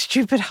you? It's a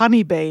stupid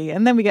honeybee.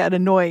 And then we get an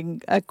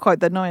annoying quote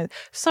that annoying.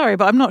 Sorry,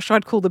 but I'm not sure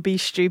I'd call the bee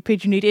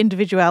stupid. You need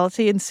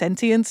individuality and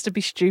sentience to be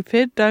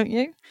stupid, don't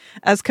you?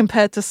 As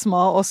compared to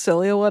smart or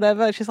silly or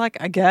whatever. She's like,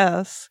 I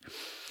guess.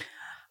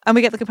 And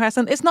we get the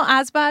comparison. It's not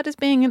as bad as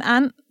being an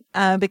ant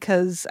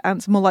because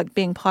ants are more like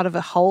being part of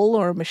a whole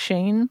or a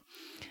machine.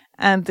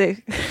 And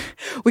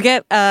we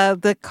get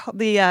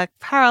the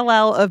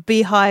parallel of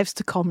beehives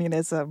to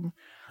communism.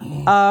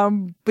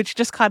 Which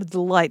just kind of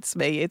delights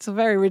me. It's a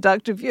very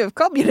reductive view of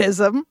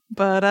communism,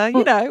 but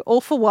all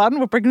for one,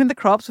 we're bringing in the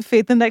crops, we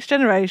feed the next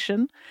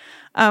generation.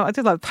 I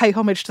do like pay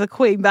homage to the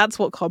Queen. That's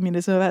what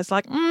communism is. It's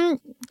like,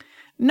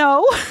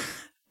 no,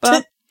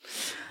 but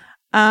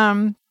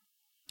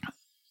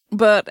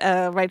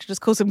Rachel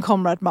just calls him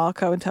Comrade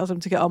Marco and tells him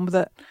to get on with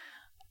it.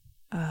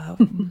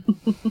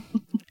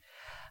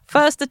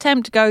 First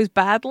attempt goes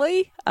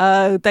badly.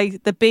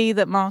 The bee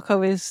that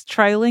Marco is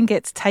trailing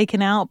gets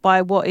taken out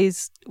by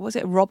was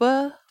it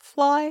robber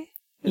fly?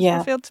 Yeah.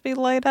 Revealed to be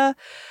later.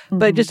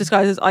 But it just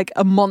describes as like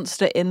a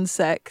monster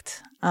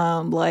insect,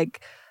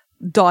 like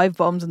dive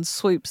bombs and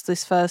swoops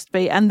this first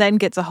bee and then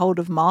gets a hold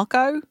of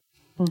Marco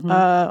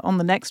on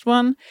the next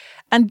one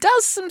and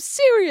does some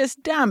serious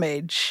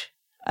damage,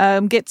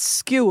 gets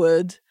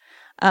skewered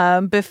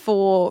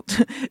before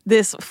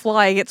this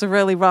fly gets a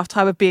really rough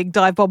time of being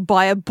dive bombed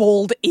by a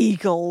bald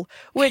eagle,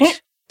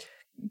 which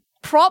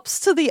props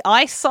to the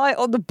eyesight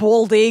on the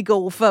bald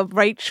eagle for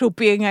Rachel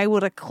being able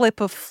to clip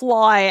a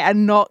fly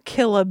and not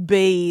kill a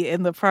bee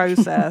in the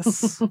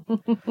process.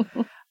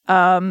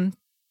 But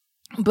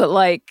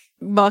like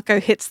Marco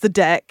hits the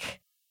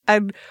deck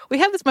and we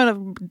have this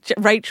moment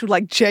of Rachel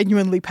like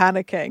genuinely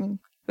panicking,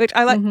 which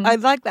I like. I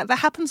like that. That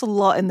happens a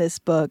lot in this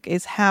book,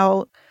 is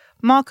how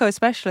Marco,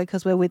 especially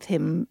because we're with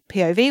him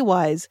POV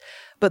wise,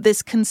 but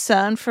this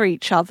concern for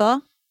each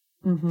other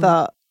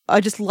that I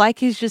just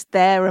like is just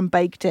there and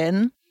baked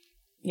in.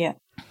 Yeah.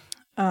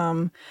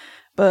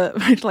 But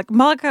it's like,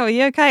 Marco, are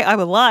you okay? I'm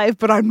alive,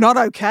 but I'm not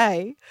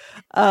okay.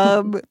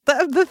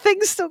 The thing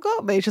still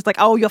got me. It's just like,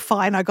 oh, you're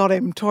fine. I got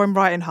him. Tore him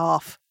right in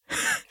half.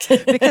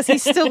 Because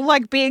he's still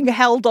like being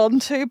held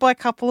onto by a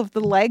couple of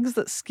the legs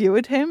that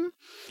skewered him.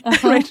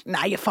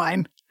 Nah, you're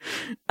fine.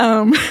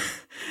 But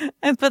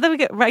then we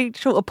get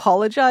Rachel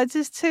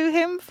apologizes to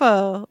him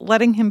for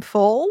letting him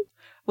fall,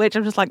 which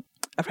I'm just like,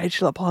 a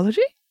Rachel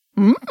apology?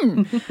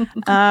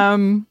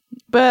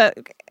 But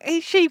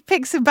she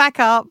picks him back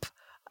up.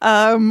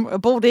 A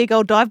bald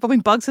eagle dive bombing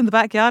bugs in the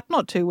backyard.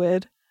 Not too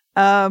weird.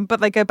 But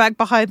they go back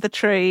behind the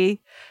tree.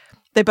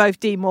 They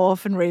both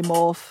demorph and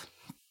remorph,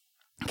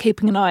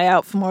 keeping an eye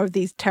out for more of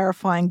these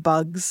terrifying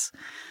bugs.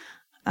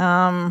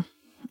 And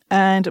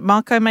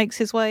Marco makes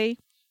his way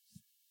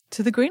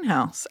to the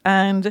greenhouse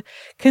and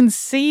can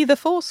see the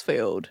force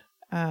field.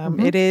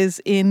 It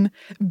is in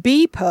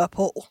bee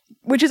purple,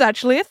 which is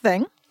actually a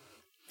thing.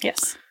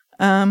 Yes.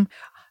 There's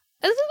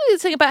a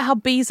thing about how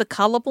bees are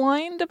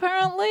colorblind,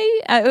 apparently.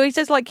 He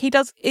says, like, he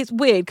does. It's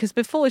weird because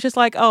before it's just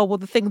like, oh, well,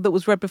 the thing that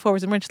was read before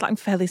is in red. Just like, I'm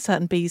fairly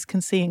certain bees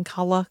can see in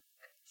color.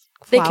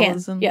 They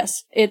can.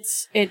 Yes.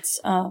 It's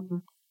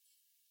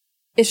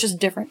just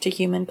different to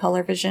human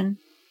color vision.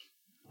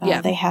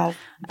 They have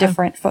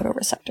different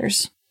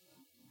photoreceptors.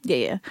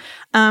 Yeah.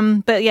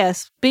 But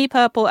yes, bee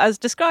purple, as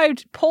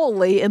described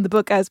poorly in the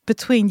book as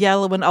between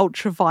yellow and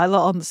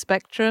ultraviolet on the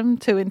spectrum,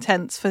 too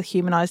intense for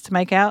human eyes to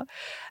make out.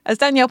 As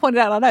Danielle pointed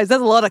out, I know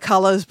there's a lot of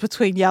colors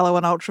between yellow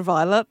and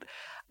ultraviolet,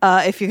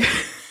 if you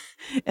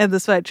in the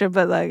spectrum,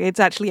 but like, it's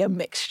actually a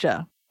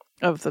mixture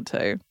of the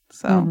two.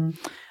 So,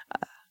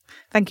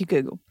 thank you,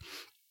 Google.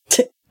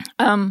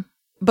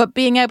 But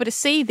being able to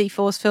see the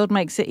force field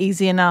makes it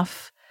easy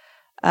enough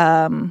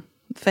for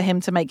him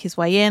to make his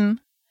way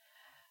in.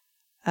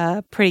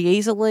 Pretty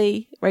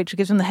easily. Rachel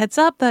gives him the heads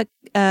up that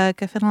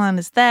Gaffinelan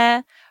is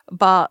there,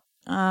 but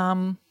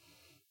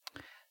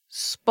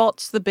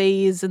spots the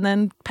bees and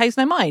then pays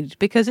no mind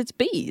because it's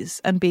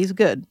bees and bees are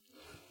good.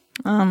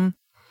 And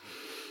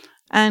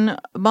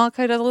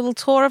Marco does a little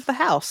tour of the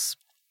house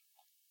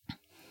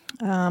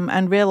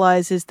and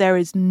realizes there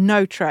is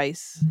no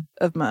trace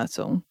of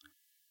Myrtle.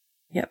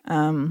 Yep.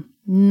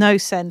 No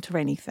scent or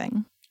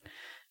anything.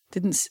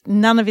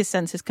 None of his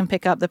senses can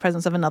pick up the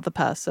presence of another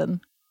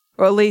person,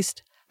 or at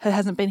least who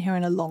hasn't been here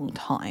in a long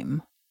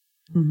time,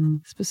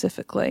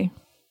 specifically.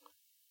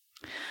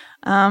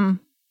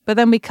 But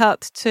then we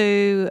cut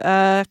to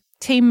a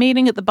team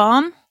meeting at the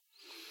barn.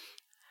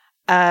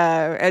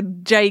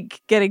 And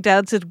Jake getting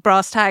down to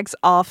brass tacks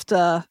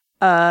after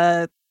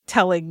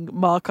telling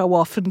Marco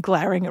off and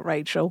glaring at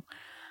Rachel.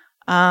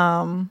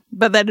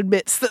 But then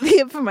admits that the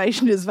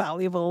information is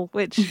valuable,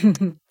 which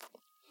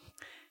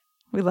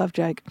we love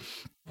Jake.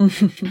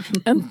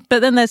 But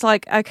then there's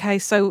like, okay,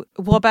 so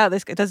what about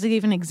this? Does it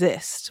even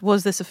exist?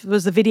 Was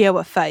the video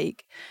a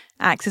fake?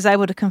 Axe is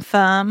able to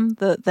confirm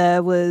that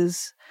there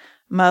was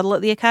Myrtle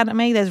at the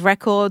academy. There's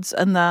records,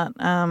 and that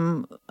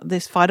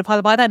this fighter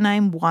pilot by that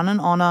name won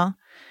an honor.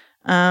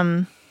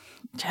 And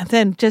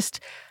then just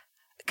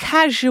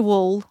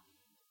casual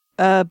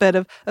bit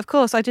of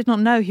course, I did not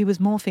know he was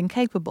morphing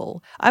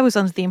capable. I was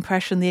under the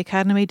impression the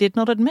academy did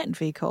not admit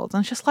VCOLs.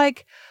 And it's just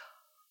like,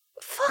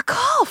 fuck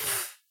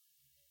off.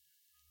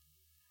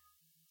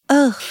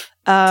 Ugh.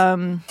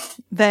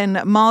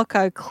 Then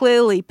Marco,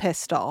 clearly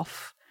pissed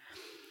off.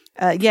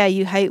 Yeah,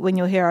 you hate when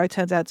your hero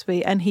turns out to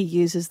be, and he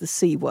uses the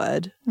C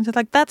word. And it's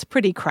like, that's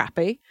pretty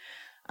crappy.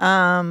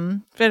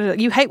 You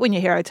hate when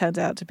your hero turns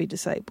out to be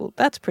disabled.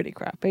 That's pretty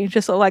crappy. It's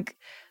just sort of like,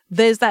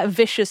 there's that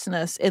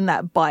viciousness in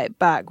that bite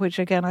back, which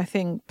again, I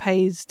think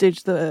pays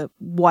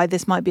why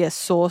this might be a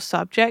sore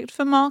subject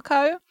for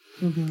Marco.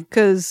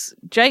 Because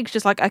Jake's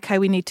just like, okay,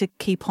 we need to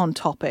keep on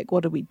topic.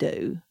 What do we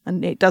do?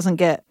 And it doesn't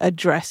get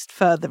addressed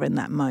further in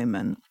that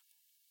moment.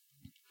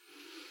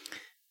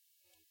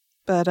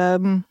 But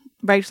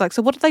Rachel's like,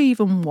 so what do they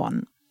even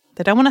want?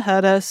 They don't want to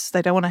hurt us.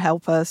 They don't want to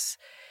help us.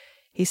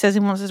 He says he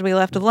wants us to be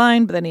left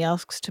alone, but then he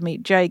asks to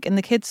meet Jake, and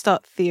the kids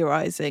start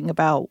theorizing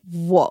about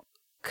what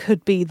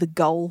could be the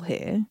goal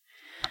here.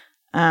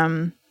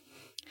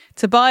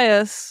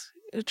 Tobias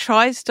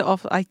tries to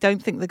offer, I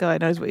don't think the guy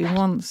knows what he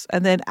wants,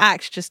 and then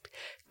Axe just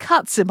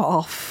cuts him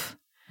off.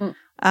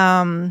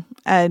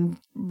 And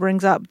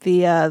brings up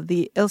the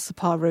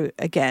Ilsapar route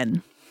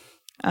again.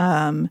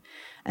 And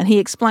he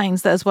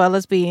explains that as well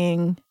as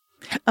being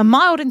a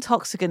mild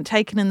intoxicant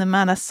taken in the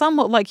manner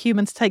somewhat like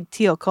humans take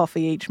tea or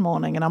coffee each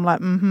morning. And I'm like,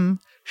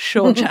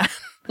 sure, Jan.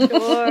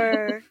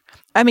 Sure.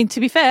 I mean, to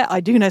be fair, I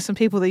do know some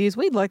people that use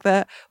weed like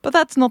that, but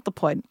that's not the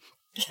point.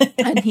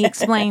 And he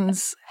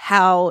explains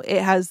how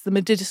it has the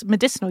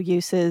medicinal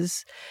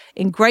uses.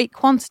 In great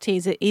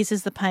quantities, it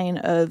eases the pain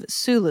of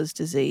Sula's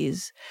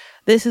disease.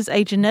 This is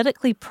a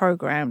genetically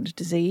programmed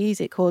disease.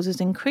 It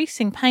causes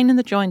increasing pain in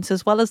the joints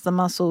as well as the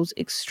muscles,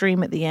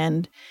 extreme at the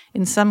end.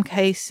 In some,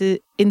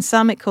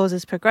 it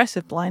causes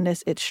progressive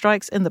blindness. It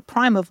strikes in the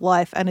prime of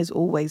life and is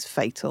always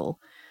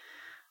fatal.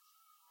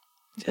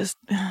 And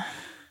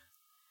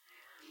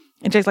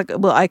Jake's like,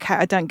 well, I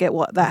don't get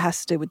what that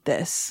has to do with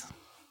this.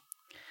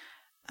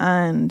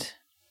 And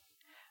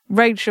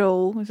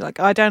Rachel was like,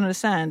 I don't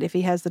understand. If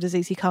he has the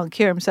disease, he can't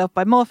cure himself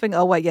by morphing.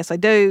 Oh, wait, yes, I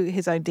do.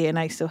 His own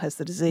DNA still has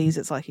the disease.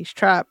 It's like he's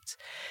trapped.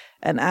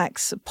 And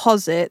Axe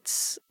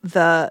posits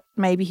that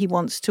maybe he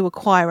wants to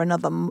acquire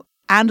another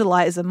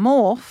Andalite as a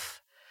morph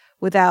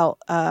without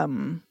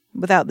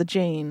the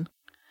gene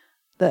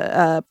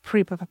that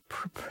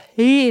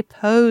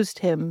preposed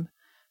him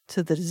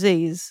to the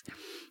disease.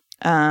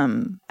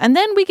 And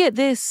then we get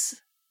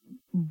this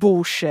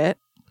bullshit.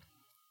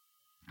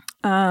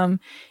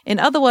 In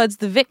other words,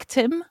 the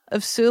victim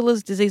of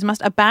Sula's disease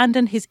must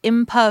abandon his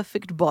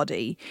imperfect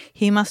body.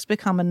 He must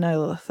become a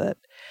Nolithid.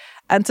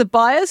 And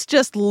Tobias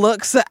just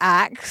looks at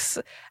Axe,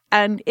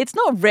 and it's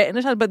not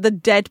written, but the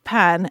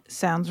deadpan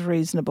sounds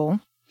reasonable.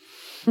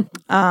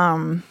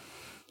 And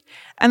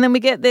then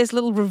we get this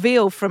little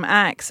reveal from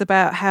Axe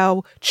about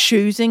how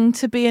choosing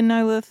to be a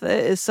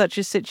Nolithid is such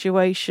a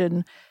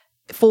situation,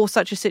 for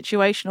such a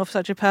situation or for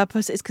such a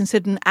purpose, is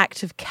considered an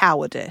act of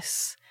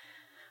cowardice.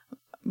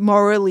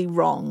 Morally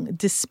wrong,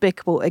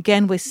 despicable.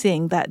 Again, we're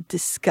seeing that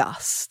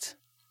disgust.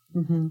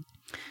 Mm-hmm.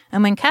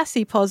 And when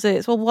Cassie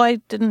posits, well, why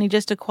didn't he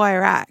just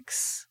acquire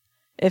Axe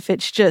if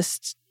it's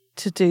just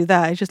to do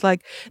that? He's just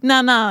like,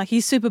 no,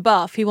 he's super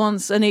buff. He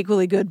wants an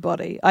equally good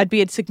body. I'd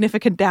be a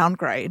significant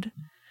downgrade.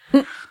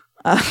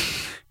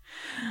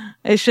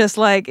 It's just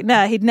like,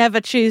 no, he'd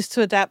never choose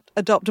to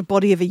adopt a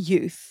body of a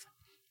youth.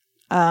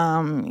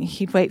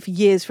 He'd wait for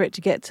years for it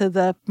to get to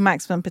the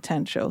maximum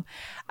potential.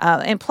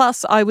 And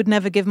plus, I would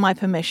never give my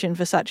permission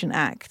for such an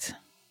act.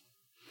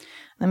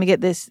 Then we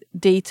get this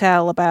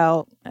detail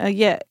about,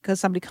 because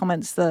somebody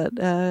comments that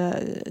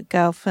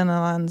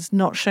Galfinalan's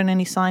not shown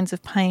any signs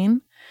of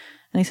pain.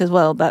 And he says,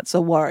 well, that's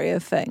a warrior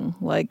thing.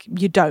 Like,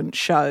 you don't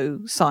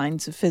show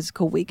signs of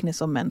physical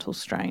weakness or mental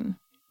strain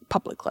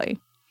publicly.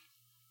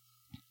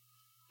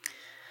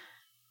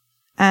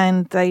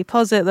 And they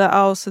posit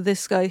that, so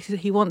this guy,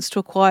 he wants to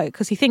acquire,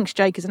 because he thinks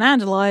Jake is an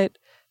Andalite,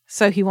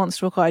 so he wants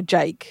to acquire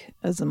Jake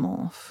as a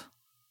morph.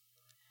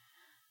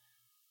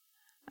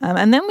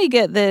 And then we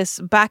get this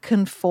back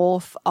and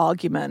forth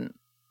argument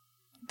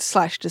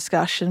 /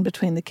 discussion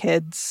between the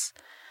kids.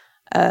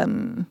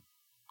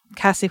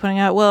 Cassie pointing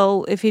out,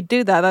 well, if he'd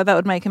do that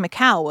would make him a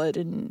coward.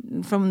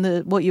 And from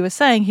what you were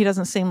saying, he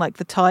doesn't seem like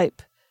the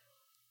type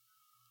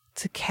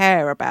to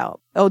care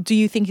about. Or do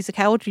you think he's a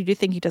coward? Or do you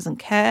think he doesn't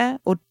care?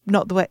 Or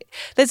not the way?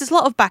 There's this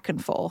lot of back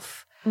and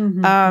forth.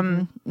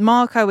 Mm-hmm.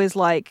 Marco is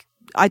like,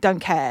 I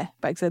don't care.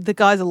 But the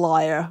guy's a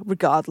liar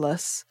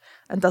regardless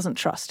and doesn't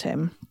trust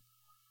him.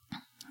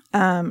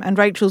 And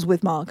Rachel's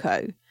with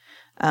Marco.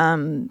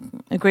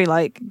 Agree,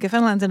 like,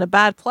 Gefenland's in a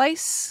bad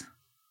place.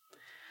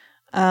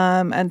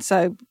 And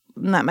so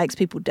that makes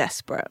people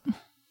desperate.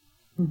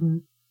 Mm-hmm.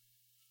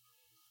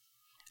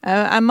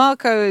 And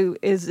Marco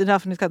is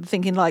enough in his kind of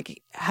thinking,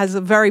 like, has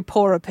a very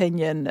poor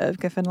opinion of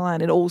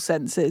Gefenland in all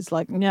senses.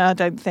 Like, no, I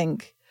don't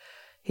think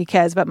he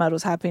cares about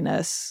Myrtle's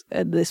happiness.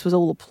 And this was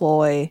all a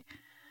ploy.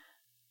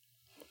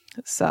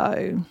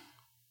 So,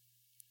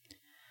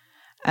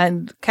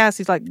 and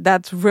Cassie's like,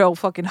 that's real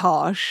fucking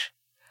harsh.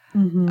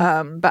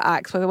 Mm-hmm. But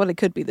Axe, well, it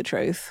could be the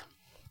truth.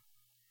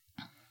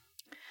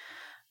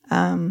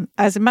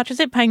 As much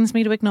as it pains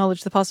me to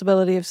acknowledge the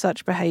possibility of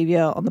such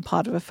behavior on the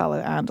part of a fellow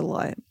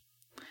Andalite.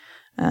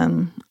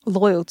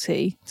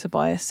 Loyalty,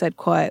 Tobias said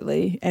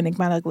quietly,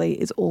 enigmatically,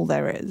 is all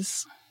there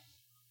is.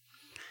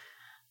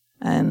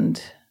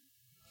 And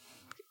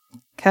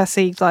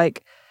Cassie's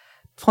like,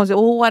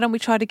 why don't we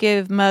try to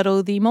give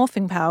Myrtle the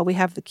morphing power? We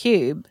have the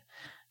cube.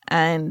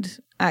 And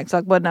Act's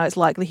like, well, no, it's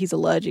likely he's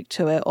allergic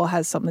to it or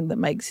has something that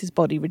makes his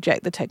body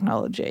reject the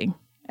technology.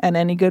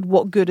 And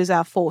what good is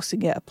our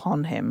forcing it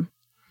upon him?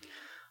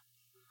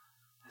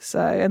 So,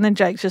 and then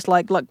Jake's just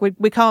like, look, we're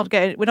not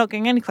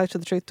getting any closer to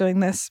the truth doing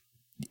this.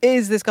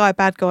 Is this guy a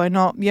bad guy or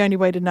not? The only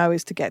way to know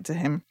is to get to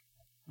him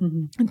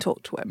and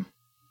talk to him.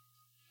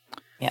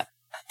 Yeah.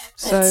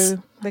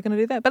 So they're going to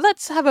do that. But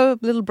let's have a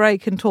little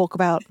break and talk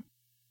about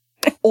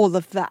all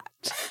of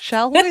that,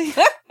 shall we?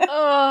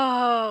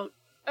 Oh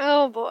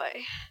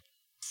boy.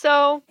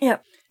 So,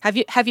 Yep.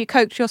 Have you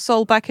coaxed your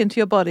soul back into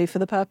your body for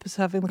the purpose of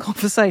having the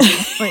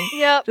conversation?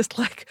 yep. Just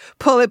like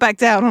pull it back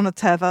down on a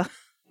tether.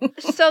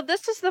 So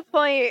this is the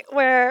point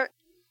where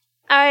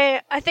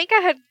I think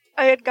I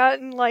had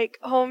gotten like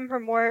home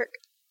from work,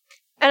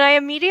 and I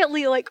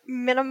immediately like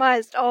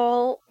minimized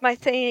all my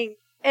things,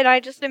 and I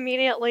just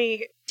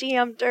immediately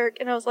DM'd Dirk,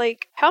 and I was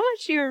like, "How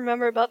much do you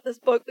remember about this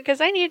book?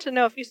 Because I need to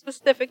know if you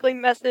specifically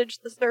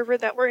messaged the server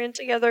that we're in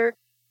together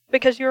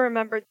because you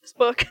remembered this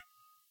book."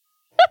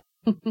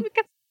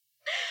 Because,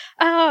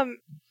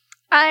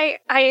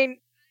 I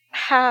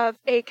have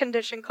a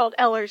condition called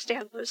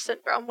Ehlers-Danlos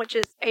syndrome, which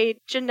is a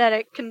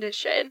genetic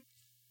condition.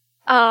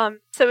 So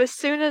as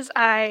soon as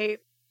I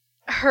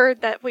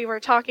heard that we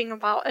were talking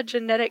about a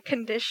genetic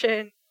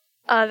condition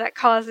that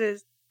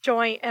causes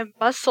joint and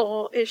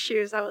muscle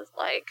issues, I was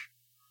like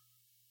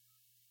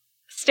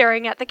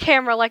staring at the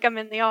camera like I'm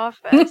in the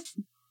office.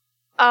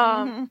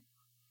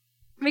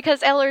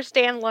 Because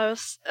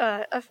Ehlers-Danlos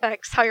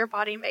affects how your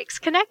body makes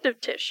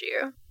connective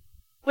tissue,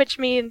 which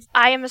means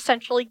I am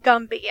essentially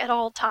Gumby at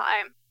all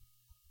time.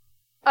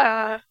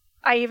 I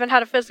even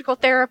had a physical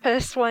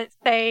therapist once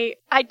say,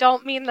 I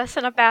don't mean this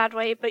in a bad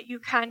way, but you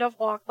kind of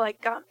walk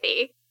like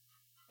Gumby.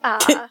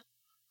 And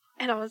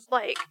I was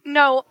like,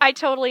 no, I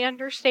totally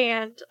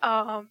understand.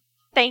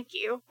 Thank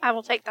you. I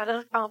will take that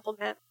as a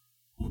compliment.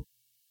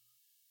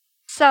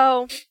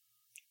 So,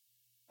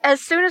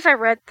 as soon as I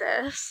read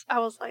this, I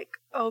was like,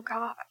 oh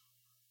god,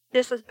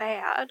 this is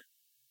bad.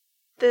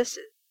 This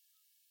is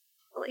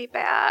really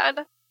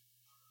bad.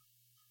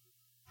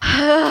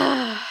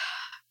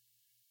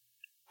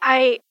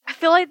 I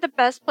feel like the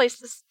best place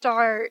to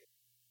start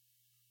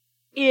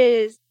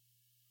is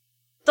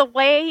the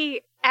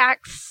way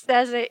Axe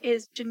says it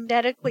is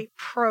genetically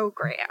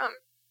programmed.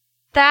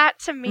 That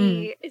to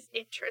me is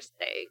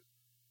interesting.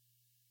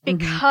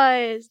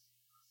 Because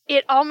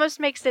it almost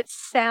makes it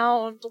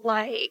sound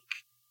like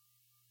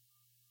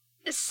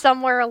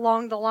somewhere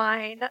along the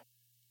line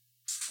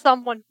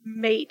someone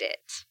made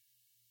it.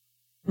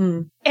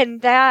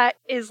 And that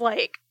is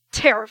like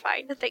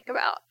terrifying to think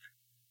about.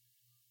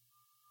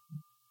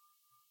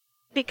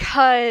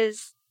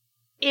 Because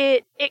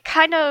it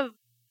kind of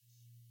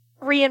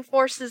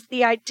reinforces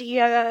the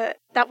idea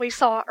that we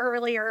saw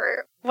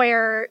earlier,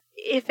 where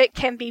if it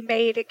can be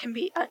made, it can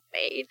be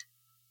unmade.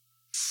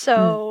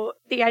 So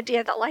the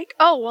idea that like,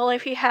 oh, well,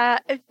 if he had,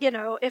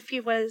 if he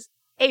was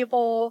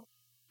able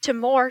to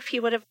morph, he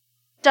would have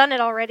done it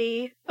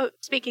already. Oh,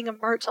 speaking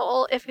of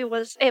Myrtle, if he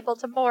was able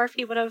to morph,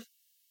 he would have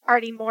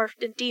already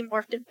morphed and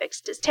demorphed and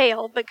fixed his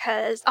tail,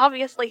 because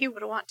obviously he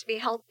would want to be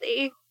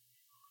healthy.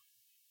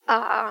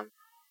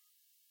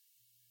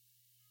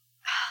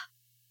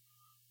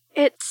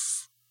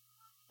 It's...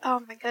 oh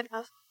my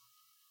goodness.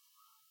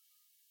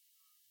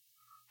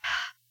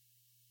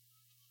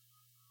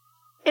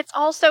 It's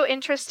also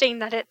interesting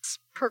that it's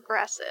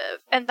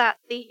progressive, and that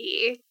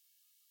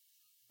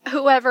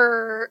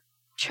whoever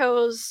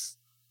chose,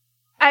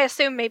 I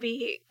assume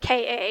maybe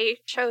KA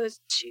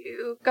chose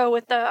to go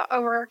with the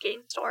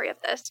overarching story of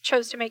this,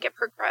 chose to make it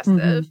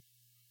progressive.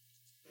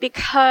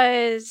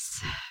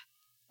 Because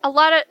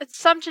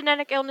some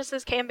genetic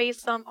illnesses can be,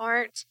 some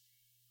aren't.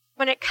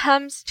 When it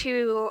comes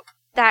to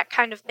that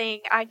kind of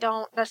thing, I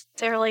don't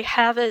necessarily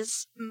have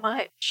as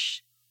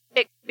much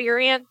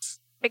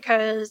experience,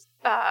 because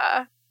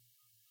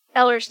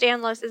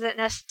Ehlers-Danlos isn't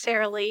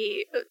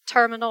necessarily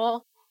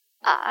terminal.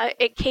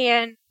 It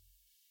can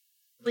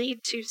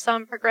lead to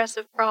some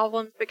progressive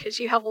problems because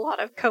you have a lot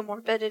of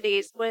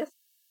comorbidities with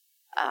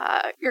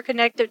your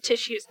connective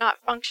tissues not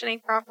functioning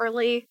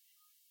properly.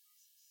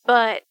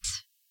 But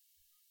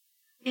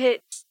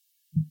it's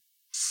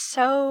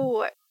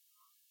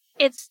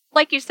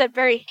like you said,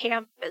 very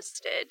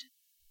ham-fisted.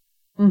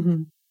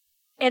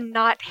 And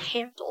not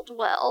handled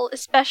well,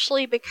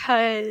 especially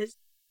because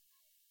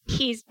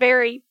he's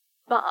very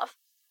buff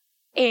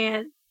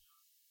and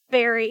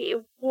very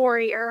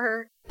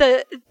warrior.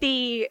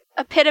 The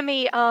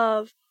epitome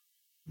of,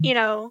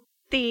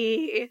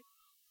 the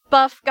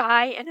buff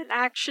guy in an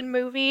action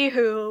movie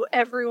who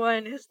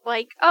everyone is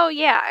like, oh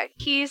yeah,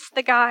 he's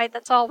the guy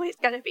that's always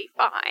gonna be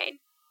fine.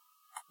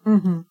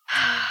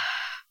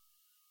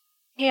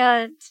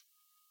 And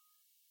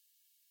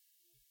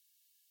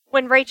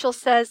when Rachel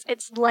says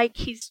it's like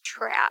he's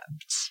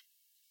trapped,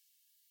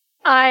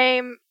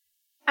 I'm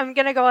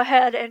gonna go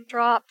ahead and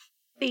drop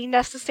the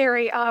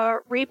necessary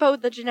Repo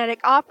the Genetic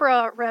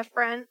Opera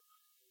reference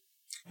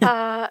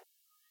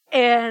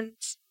and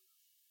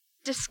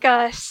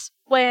discuss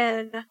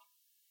when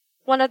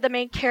one of the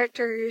main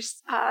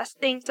characters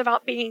thinks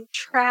about being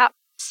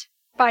trapped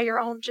by your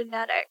own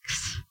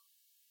genetics.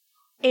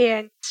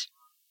 And,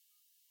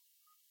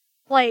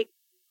 like,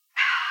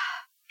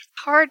 it's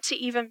hard to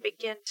even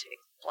begin to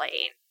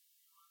explain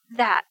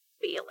that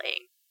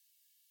feeling.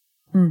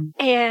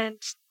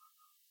 And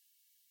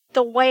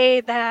the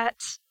way that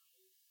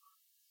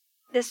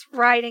this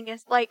writing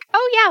is like,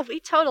 oh yeah,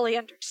 we totally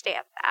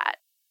understand that.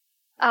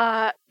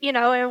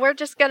 And we're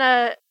just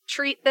gonna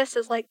treat this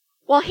as like,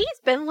 well,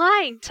 he's been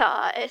lying to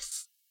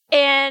us.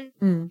 And,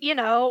 you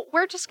know,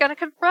 we're just going to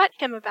confront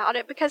him about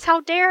it because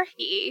how dare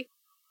he?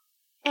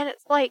 And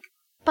it's like,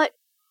 but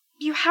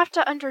you have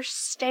to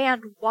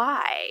understand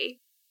why.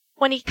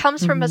 When he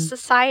comes from a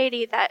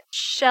society that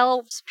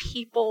shelves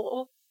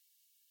people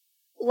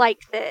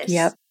like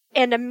this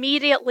and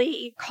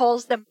immediately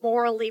calls them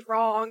morally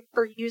wrong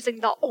for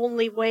using the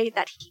only way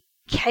that he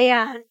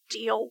can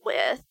deal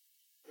with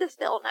this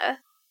illness.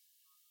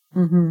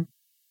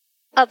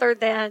 Other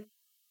than,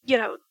 you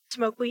know,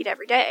 smoke weed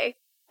every day.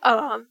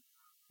 And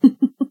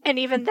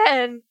even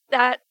then,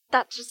 that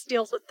just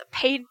deals with the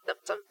pain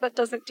symptoms. That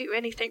doesn't do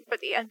anything for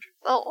the end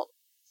result.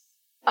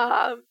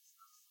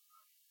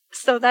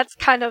 So that's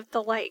kind of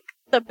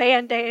the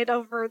Band-Aid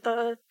over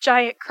the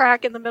giant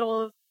crack in the middle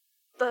of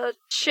the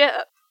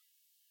ship.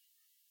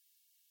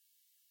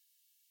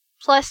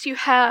 Plus you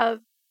have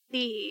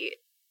the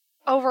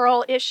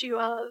overall issue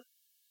of,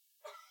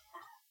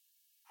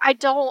 I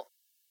don't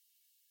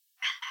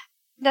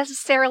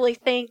necessarily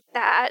think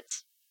that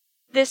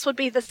this would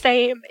be the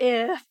same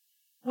if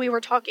we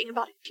were talking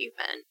about a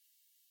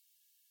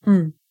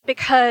human.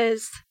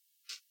 Because,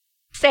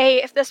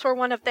 say, if this were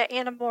one of the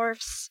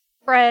Animorphs'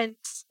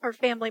 friends or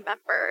family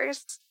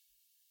members,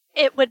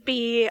 it would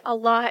be a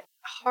lot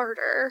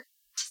harder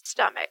to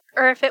stomach.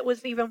 Or if it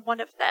was even one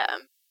of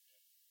them.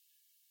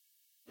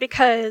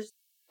 Because,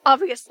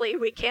 obviously,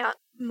 we can't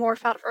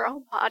morph out of our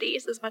own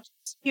bodies as much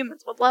as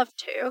humans would love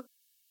to.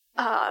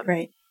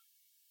 Right.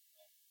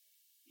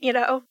 You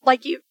know,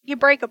 like you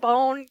break a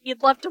bone,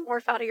 you'd love to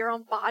morph out of your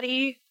own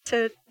body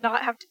to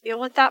not have to deal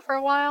with that for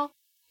a while.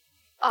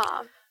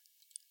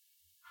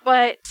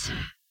 But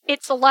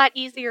it's a lot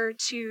easier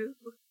to,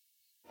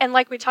 and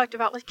like we talked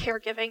about with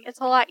caregiving, it's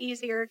a lot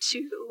easier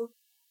to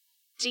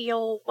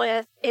deal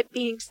with it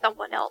being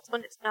someone else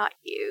when it's not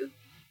you.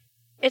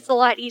 It's a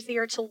lot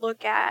easier to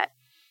look at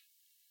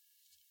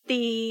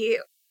the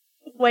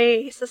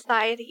way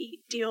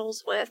society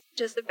deals with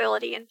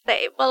disability and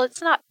say, well,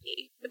 it's not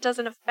me. It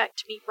doesn't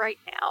affect me right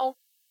now.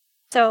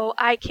 So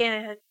I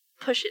can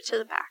push it to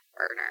the back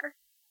burner.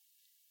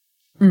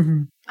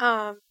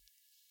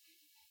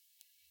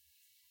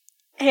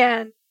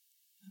 And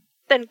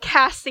then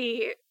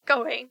Cassie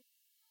going,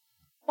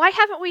 why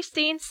haven't we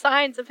seen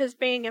signs of his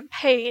being in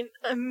pain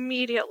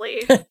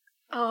immediately?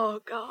 Oh,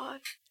 God.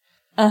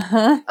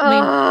 I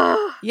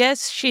mean,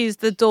 yes, she's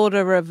the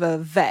daughter of a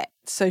vet,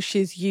 so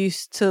she's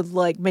used to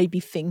maybe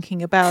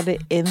thinking about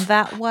it in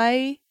that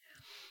way,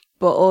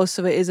 but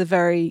also it is a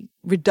very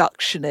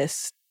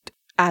reductionist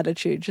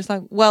attitude. Just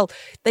like, well,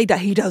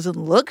 he doesn't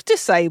look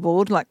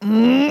disabled.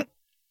 Well,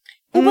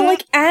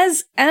 but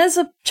as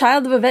a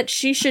child of a vet,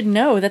 she should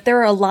know that there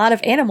are a lot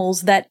of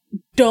animals that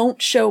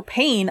don't show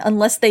pain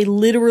unless they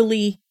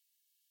literally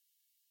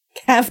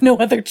have no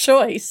other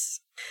choice,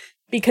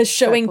 because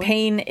showing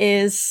pain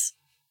is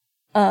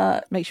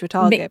makes you a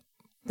target.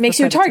 Makes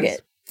you a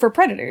target for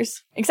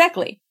predators.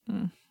 Exactly.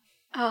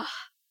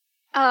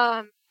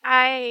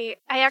 I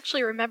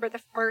actually remember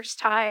the first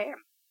time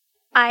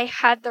I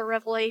had the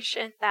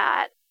revelation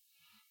that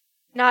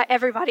not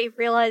everybody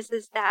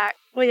realizes that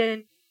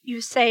when you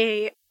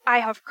say I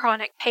have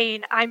chronic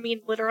pain, I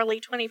mean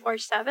literally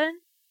 24/7.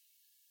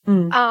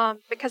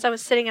 Because I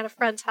was sitting at a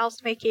friend's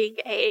house making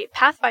a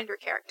Pathfinder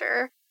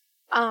character,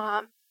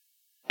 and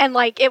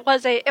it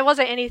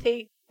wasn't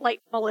anything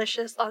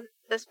malicious on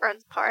this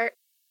friend's part.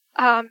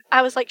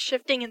 I was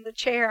shifting in the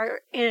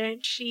chair,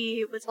 and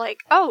she was like,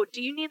 "Oh,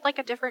 do you need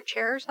a different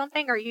chair or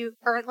something? Are you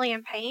currently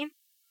in pain?"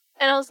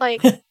 And I was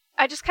like,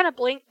 I just kind of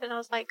blinked, and I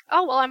was like,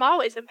 "Oh, well, I'm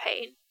always in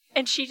pain."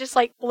 And she just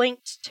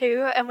blinked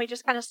too, and we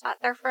just kind of sat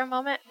there for a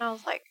moment, and I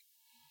was like,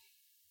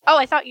 "Oh,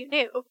 I thought you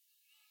knew."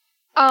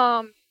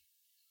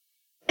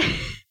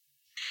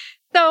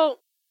 So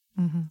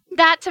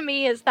that to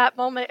me is that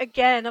moment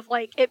again of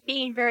it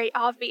being very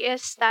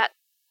obvious that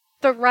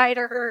the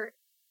writer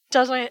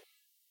doesn't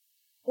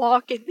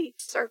walk in these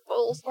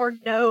circles or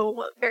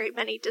know very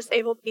many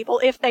disabled people,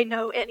 if they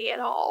know any at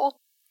all,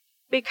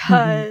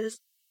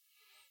 because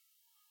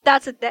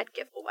that's a dead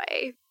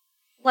giveaway.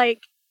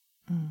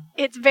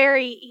 It's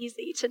very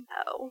easy to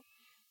know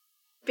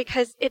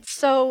because it's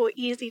so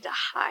easy to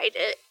hide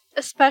it,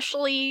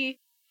 especially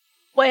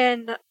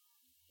when,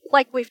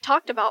 we've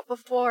talked about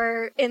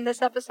before in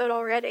this episode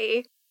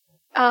already,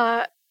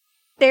 the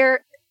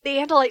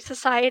Andalite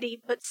Society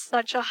puts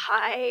such a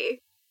high,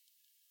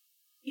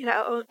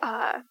 what's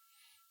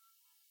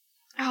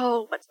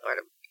the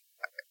word?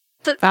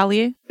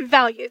 Value?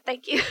 Value,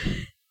 thank you.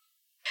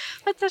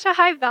 But such a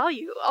high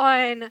value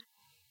on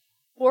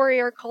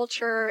warrior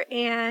culture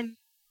and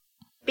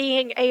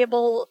being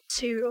able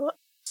to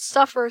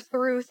suffer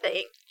through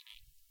things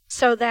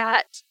so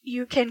that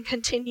you can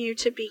continue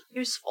to be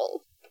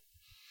useful.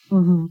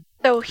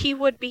 So he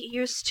would be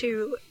used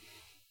to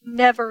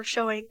never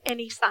showing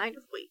any sign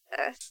of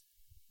weakness.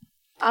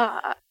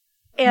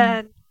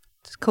 And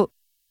it's cool.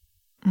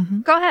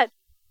 Go ahead.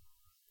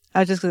 I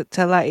was just going to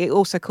tell it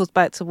also calls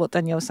back to what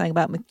Danielle was saying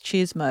about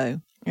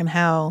machismo and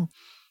how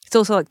it's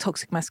also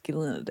toxic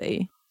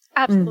masculinity.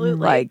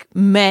 Absolutely.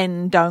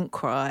 Men don't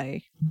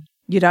cry.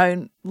 You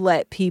don't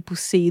let people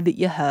see that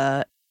you're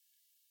hurt.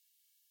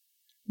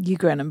 You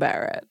grin and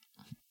bear it.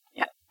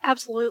 Yeah,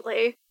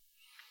 absolutely.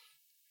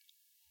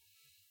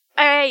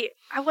 I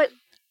wouldn't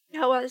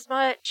know as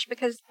much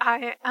because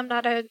I'm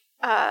not a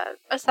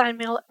assigned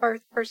male at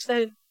birth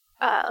person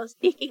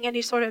seeking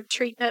any sort of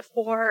treatment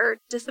for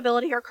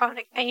disability or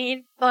chronic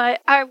pain,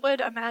 but I would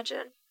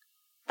imagine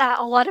that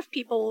a lot of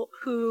people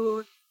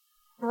who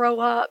grow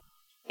up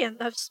in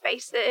those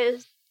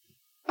spaces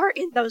or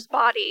in those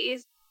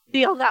bodies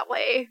feel that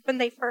way when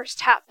they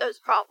first have those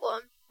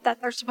problems,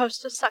 that they're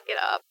supposed to suck it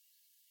up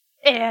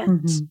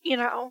and,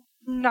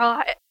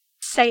 not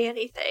say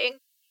anything.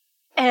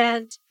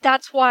 And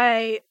that's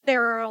why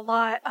there are a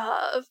lot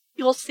of,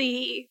 you'll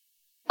see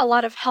a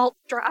lot of health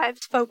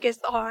drives focus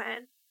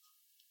on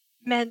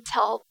men's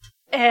health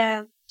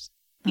and,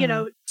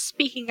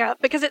 speaking up,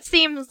 because it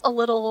seems a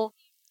little,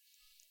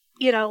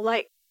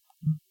 like,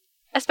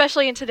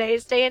 especially in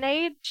today's day and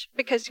age,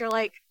 because you're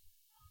like,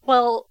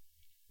 well,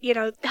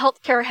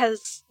 healthcare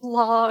has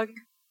long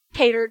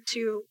catered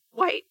to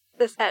white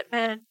cishet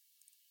men,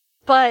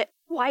 but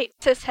white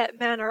cishet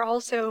men are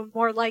also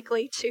more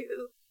likely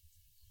to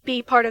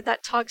be part of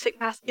that toxic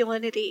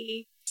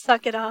masculinity,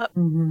 suck it up,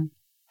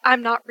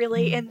 I'm not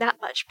really in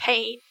that much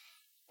pain,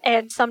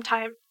 and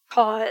sometimes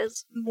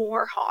cause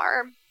more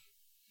harm.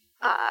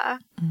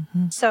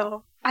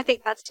 So I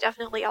think that's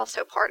definitely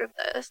also part of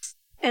this.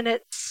 And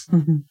it's,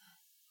 and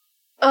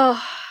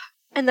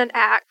then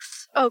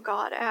Axe. Oh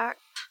God, Axe.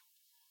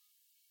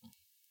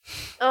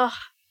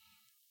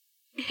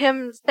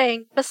 Him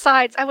saying,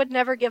 besides, I would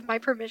never give my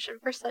permission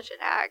for such an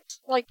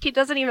act. Like, he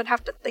doesn't even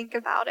have to think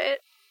about it.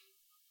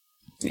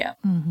 Yeah.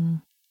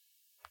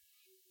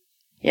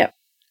 Yep.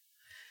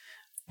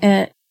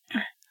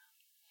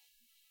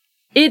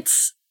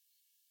 It's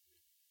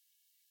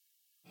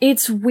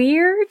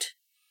weird,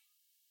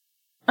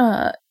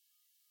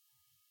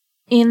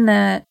 in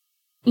that,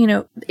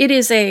 it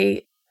is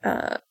a,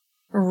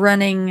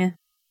 running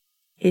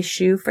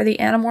issue for the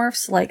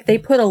Animorphs. Like, they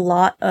put a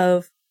lot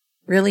of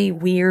really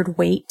weird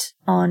weight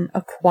on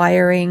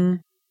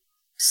acquiring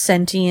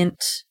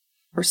sentient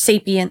or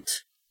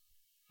sapient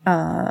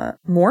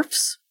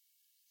morphs,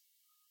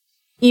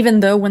 even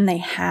though when they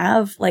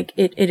have, like,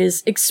 it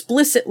is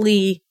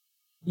explicitly,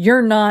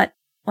 you're not,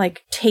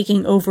 like,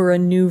 taking over a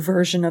new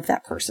version of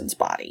that person's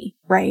body,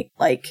 right?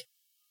 Like,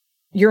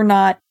 you're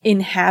not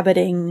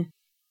inhabiting,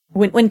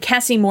 when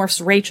Cassie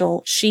morphs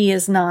Rachel,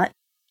 she's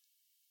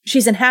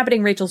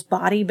inhabiting Rachel's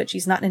body, but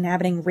she's not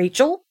inhabiting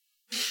Rachel.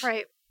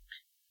 Right.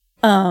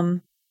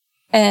 And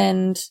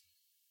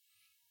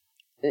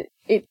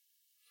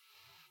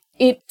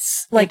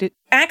it's like,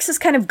 Axe has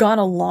kind of gone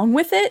along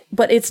with it,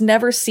 but it's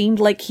never seemed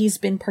like he's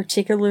been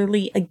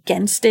particularly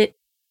against it,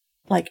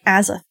 like,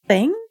 as a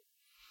thing.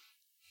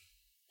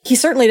 He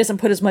certainly doesn't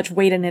put as much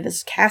weight in it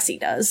as Cassie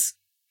does.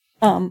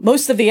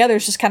 Most of the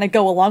others just kind of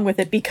go along with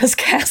it because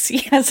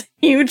Cassie has a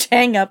huge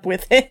hang up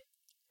with it.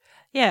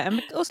 Yeah,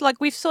 and also, like,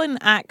 we've seen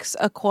Axe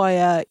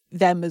acquire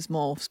them as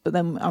morphs, but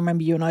then I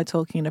remember you and I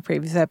talking in a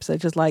previous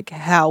episode, just like,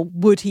 how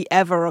would he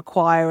ever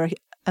acquire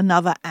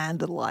another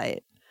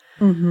Andalite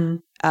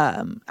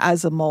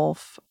as a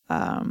morph?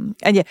 And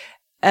yeah,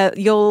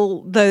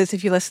 those,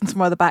 if you listen to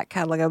more of the back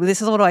catalogue,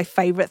 this is one of my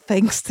favourite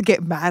things to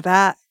get mad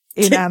at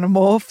in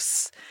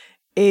Animorphs,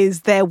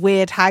 is their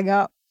weird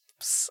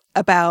hang-ups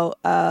about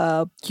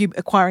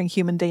acquiring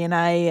human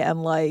DNA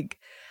and, like,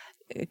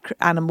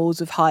 animals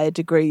with higher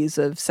degrees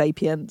of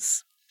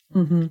sapience.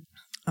 But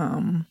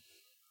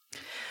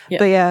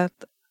yeah,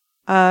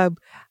 I'll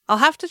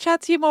have to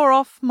chat to you more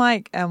off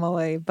mic,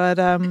 Emily, but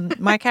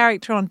my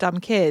character on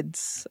Dumb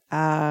Kids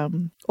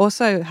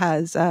also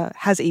has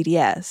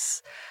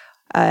EDS.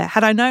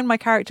 Had I known my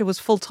character was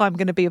full-time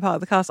going to be a part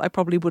of the cast, I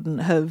probably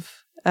wouldn't have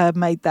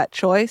made that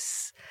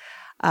choice.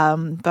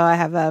 But I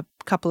have a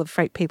couple of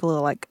people who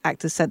are like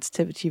actor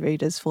sensitivity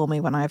readers for me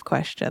when I have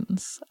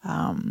questions.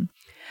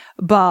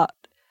 But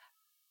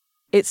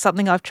it's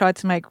something I've tried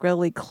to make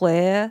really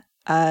clear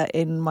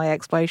in my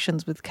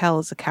explorations with Kel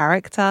as a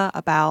character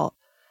about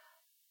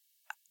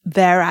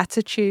their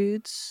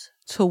attitudes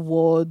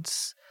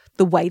towards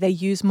the way they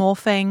use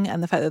morphing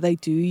and the fact that they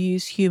do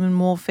use human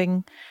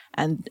morphing,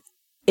 and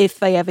if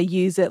they ever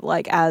use it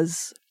like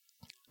as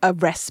a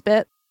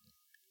respite.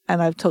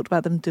 And I've talked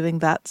about them doing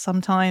that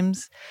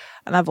sometimes.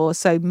 And I've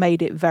also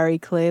made it very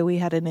clear. We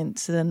had an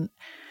incident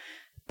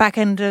back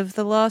end of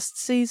the last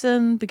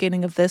season,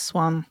 beginning of this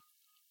one,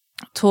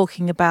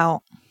 talking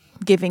about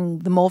giving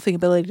the morphing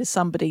ability to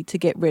somebody to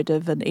get rid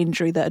of an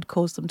injury that had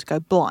caused them to go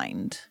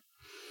blind.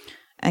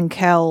 And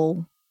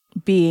Kel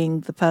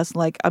being the person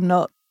like, I'm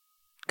not,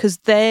 because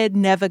they're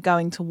never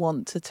going to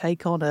want to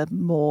take on a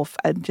morph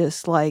and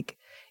just like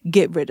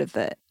get rid of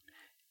it.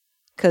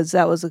 Because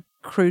that was a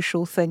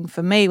crucial thing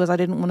for me, was I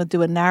didn't want to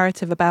do a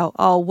narrative about,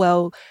 oh,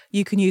 well,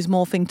 you can use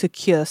morphing to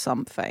cure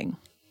something.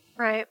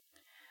 Right.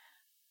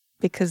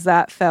 Because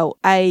that felt,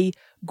 A,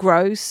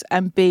 gross,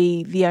 and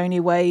B, the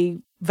only way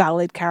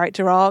valid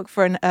character arc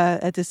for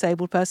a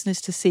disabled person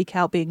is to seek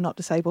out being not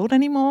disabled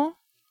anymore.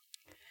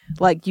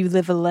 Like, you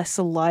live a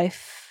lesser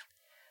life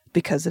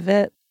because of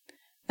it.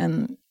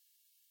 And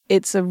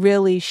it's a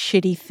really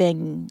shitty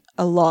thing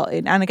a lot.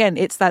 And again,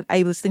 it's that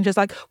ableist thing, just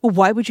like, well,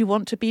 why would you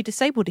want to be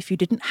disabled if you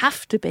didn't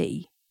have to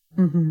be?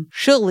 Mm-hmm.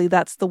 Surely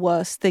that's the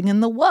worst thing in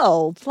the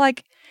world.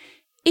 Like,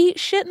 eat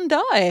shit and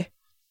die.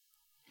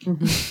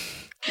 Mm-hmm.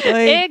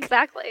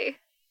 Exactly.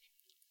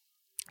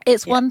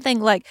 It's one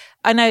thing, like,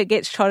 I know it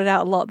gets trotted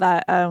out a lot,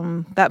 that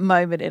that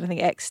moment in, I think,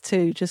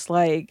 X2, just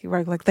like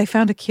they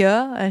found a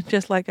cure, and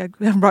just like,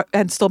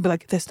 and Storm be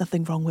like, there's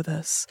nothing wrong with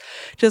us.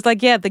 Just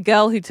like, yeah, the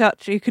girl who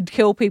could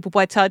kill people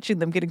by touching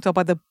them, getting told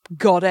by the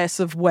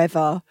goddess of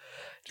weather.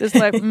 Just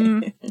like,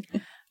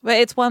 But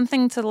it's one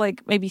thing to,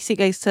 like, maybe seek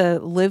ways to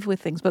live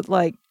with things, but,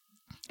 like,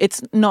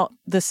 it's not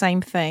the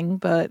same thing.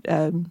 But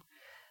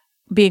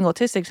being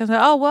autistic, she's like,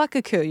 oh, well, I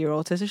could cure your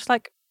autism. It's just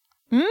like,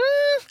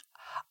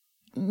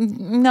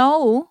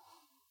 no.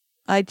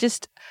 A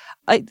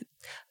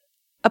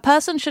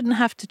person shouldn't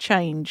have to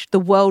change. The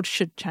world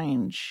should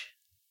change.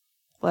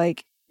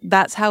 Like,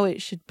 that's how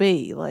it should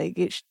be. Like,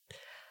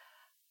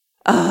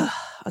 I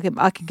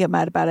can get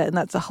mad about it, and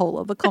that's a whole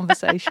other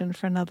conversation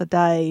for another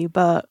day.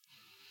 But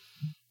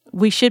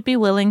we should be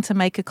willing to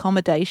make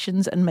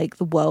accommodations and make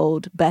the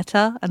world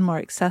better and more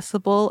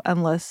accessible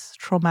and less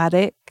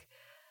traumatic.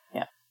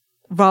 Yeah.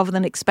 Rather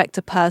than expect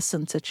a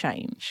person to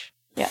change.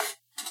 Yeah.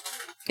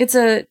 It's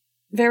a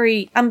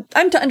very, I'm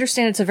to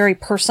understand it's a very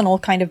personal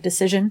kind of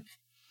decision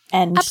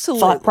and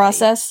thought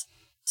process.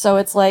 So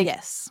it's like,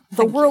 yes,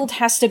 the world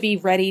has to be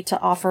ready to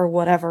offer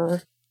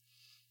whatever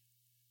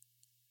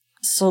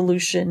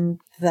solution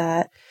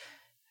that,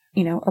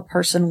 a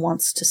person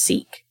wants to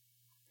seek.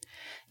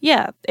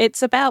 Yeah,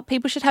 it's about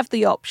people should have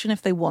the option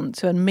if they want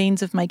to, and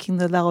means of making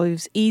their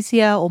lives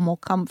easier or more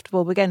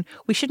comfortable. But again,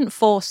 we shouldn't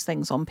force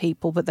things on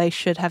people, but they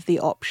should have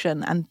the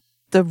option and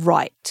the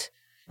right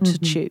to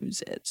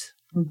choose it.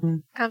 Mm-hmm.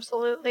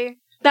 Absolutely.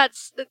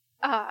 That's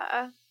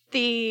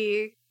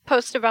the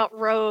post about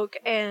Rogue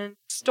and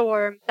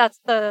Storm. That's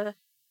the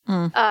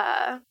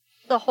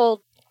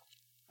whole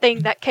thing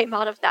that came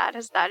out of that,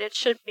 is that it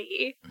should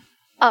be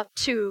up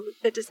to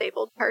the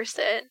disabled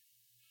person.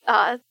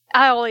 I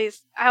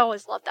always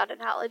love that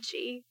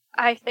analogy.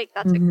 I think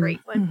that's a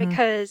great one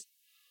because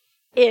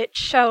it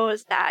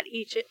shows that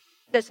each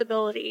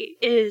disability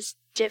is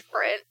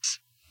different.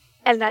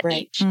 And that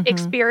each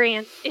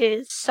experience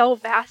is so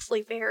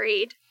vastly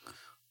varied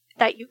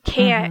that you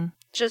can't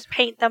just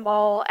paint them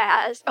all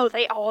as, oh,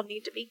 they all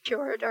need to be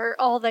cured,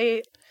 or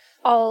they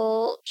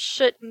all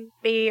shouldn't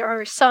be,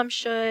 or some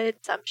should,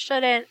 some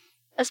shouldn't.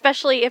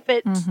 Especially if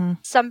it's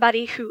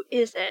somebody who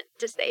isn't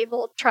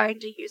disabled trying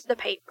to use the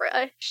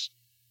paintbrush.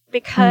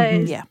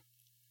 Because,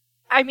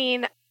 I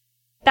mean,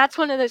 that's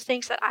one of those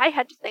things that I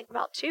had to think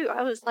about too.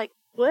 I was like,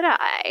 would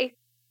I,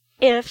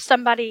 if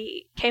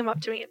somebody came up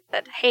to me and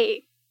said,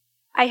 hey,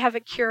 I have a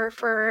cure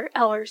for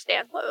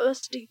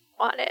Ehlers-Danlos, do you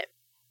want it?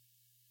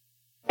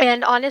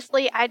 And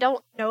honestly, I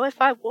don't know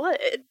if I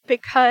would,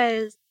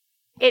 because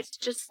it's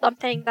just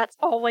something that's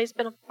always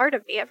been a part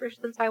of me ever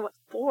since I was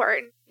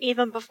born,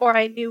 even before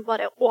I knew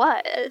what it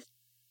was.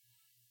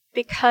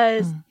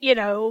 Because,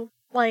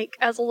 like,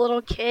 as a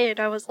little kid,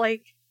 I was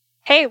like,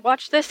 hey,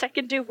 watch this, I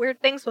can do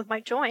weird things with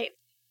my joint.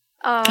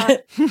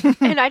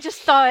 And I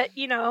just thought,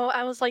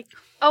 I was like,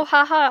 oh,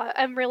 haha,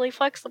 I'm really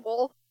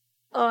flexible.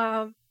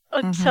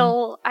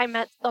 Until I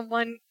met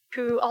someone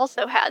who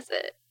also has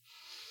it.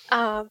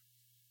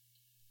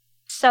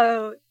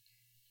 So,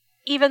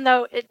 even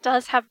though it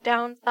does have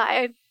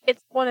downside,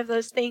 it's one of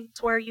those things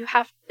where you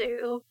have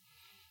to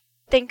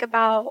think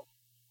about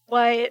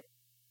what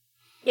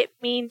it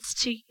means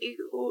to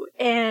you.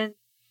 And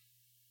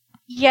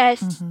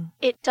yes,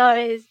 it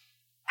does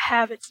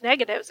have its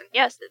negatives, and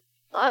yes, it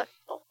sucks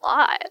a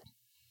lot.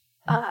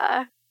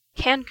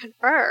 Can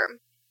confirm.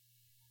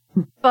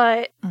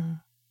 But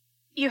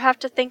you have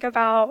to think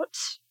about,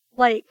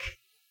 like,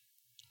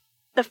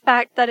 the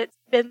fact that it's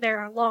been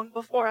there long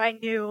before I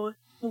knew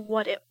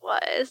what it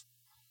was.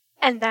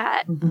 And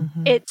that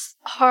it's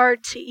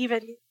hard to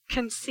even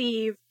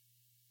conceive,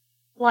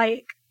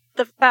 like,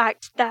 the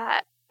fact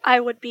that I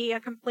would be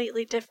a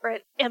completely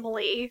different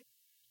Emily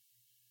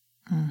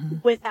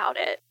without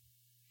it.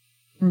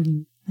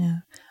 Yeah.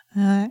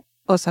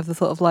 Also have the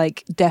thought of,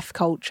 like, deaf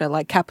culture,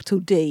 like capital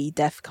D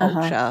deaf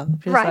culture.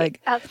 Right,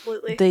 like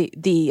absolutely.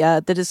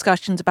 The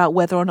discussions about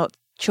whether or not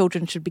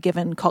children should be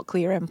given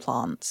cochlear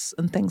implants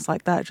and things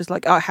like that. Just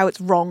like, oh, how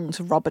it's wrong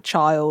to rob a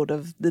child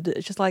of the.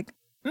 It's just like,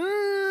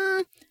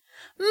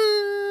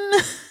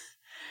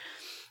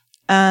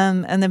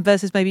 and then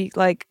versus maybe,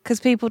 like,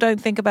 because people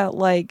don't think about,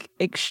 like,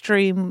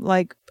 extreme,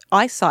 like,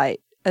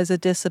 eyesight as a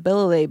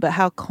disability, but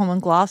how common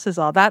glasses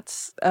are.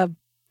 That's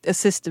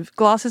assistive.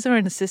 Glasses are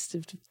an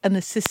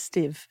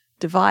assistive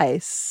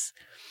device.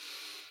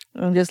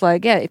 I'm just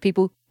like, yeah, if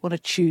people want to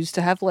choose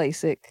to have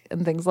LASIK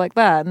and things like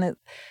that, and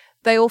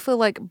they all feel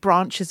like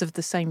branches of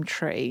the same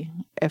tree,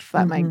 if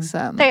that makes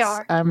sense. They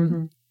are.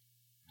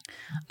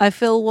 I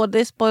feel what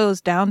this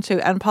boils down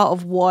to, and part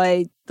of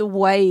why the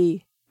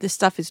way this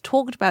stuff is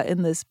talked about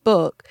in this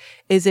book,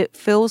 is it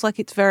feels like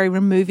it's very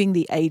removing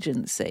the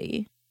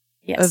agency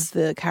of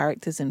the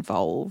characters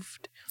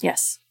involved.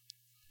 Yes.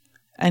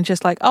 And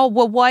just like, oh,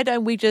 well, why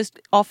don't we just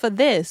offer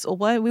this? Or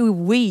why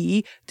don't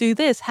we do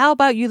this? How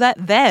about you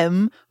let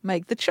them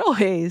make the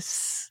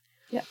choice?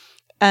 Yeah.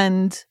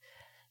 And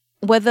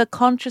whether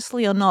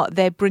consciously or not,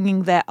 they're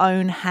bringing their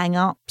own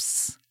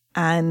hang-ups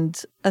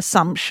and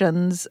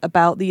assumptions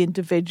about the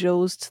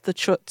individuals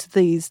to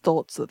these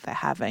thoughts that they're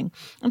having.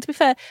 And to be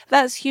fair,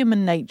 that's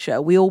human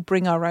nature. We all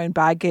bring our own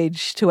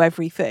baggage to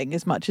everything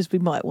as much as we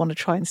might want to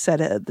try and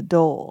set it at the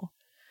door.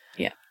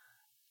 Yeah.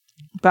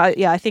 But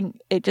yeah, I think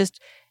it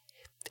just,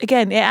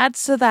 again, it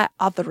adds to that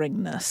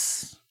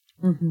otheringness.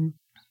 Mm-hmm.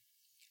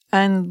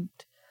 And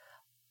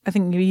I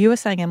think you were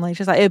saying, Emily,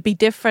 just like, it would be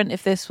different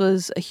if this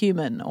was a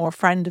human or a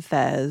friend of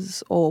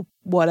theirs or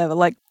whatever.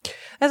 Like,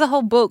 there's a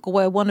whole book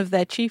where one of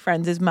their chief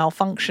friends is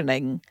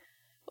malfunctioning.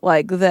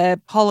 Like, their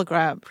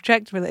hologram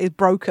projector is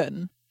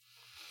broken.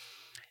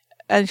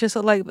 And it's just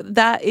sort of like,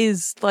 that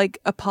is like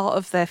a part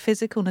of their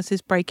physicalness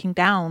is breaking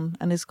down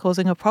and is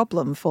causing a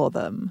problem for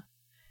them.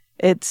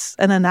 It's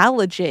an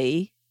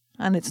analogy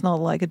and it's not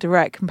like a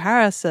direct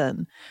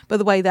comparison, but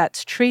the way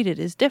that's treated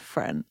is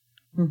different.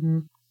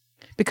 Mm-hmm.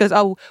 Because,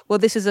 oh, well,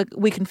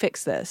 we can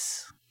fix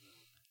this.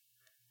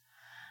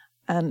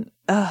 And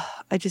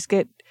I just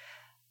get,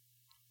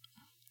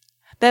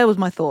 there was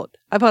my thought.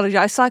 I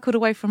apologize. I cycled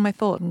away from my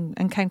thought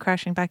and came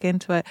crashing back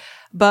into it.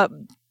 But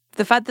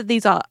the fact that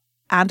these are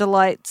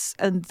Andalites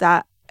and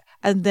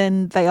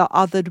then they are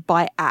othered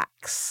by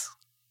Axe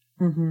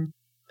Mm-hmm.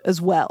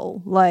 as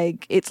well.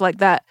 Like, it's like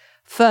that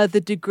further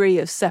degree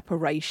of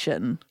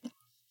separation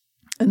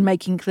and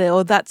making clear,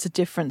 oh, that's a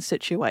different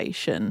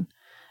situation.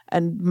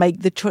 And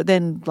make the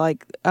then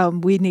like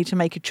we need to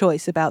make a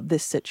choice about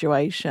this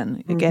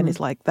situation. Again,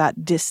 it's like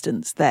that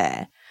distance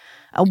there,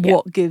 and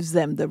what gives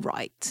them the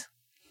right.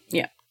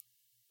 Yeah,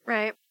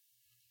 Right.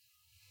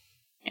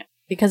 yeah,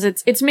 because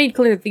it's made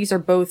clear that these are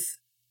both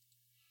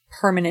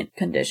permanent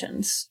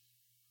conditions.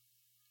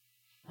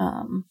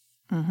 And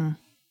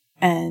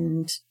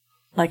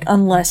like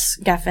unless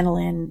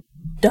Gaffinelan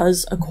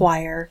does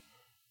acquire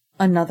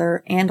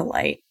another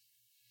Andalite,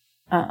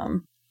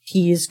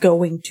 he is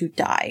going to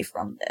die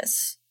from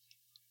this.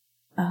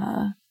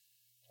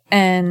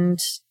 And,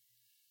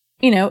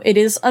 you know, it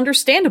is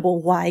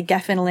understandable why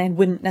Gaffinelan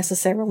wouldn't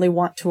necessarily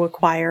want to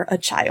acquire a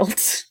child.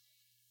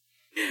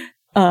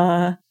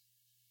 I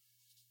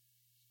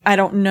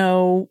don't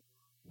know.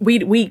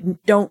 We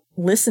don't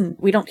listen,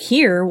 we don't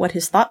hear what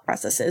his thought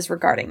process is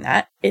regarding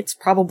that. It's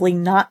probably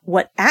not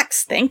what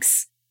Axe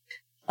thinks,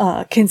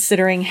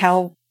 considering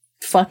how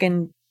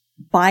fucking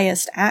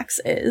biased Axe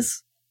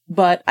is.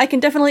 But I can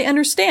definitely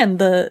understand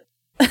the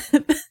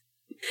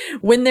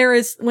when there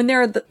is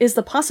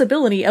the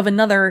possibility of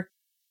another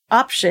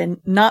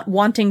option, not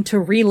wanting to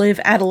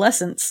relive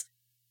adolescence.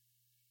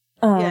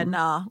 Yeah,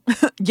 nah.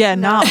 Yeah,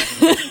 nah.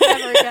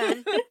 Never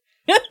again.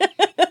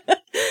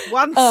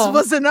 Once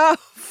was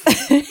enough.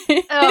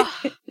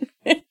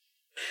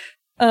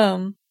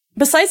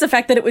 Besides the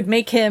fact that it would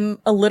make him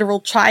a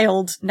literal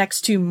child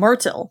next to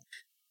Myrtle,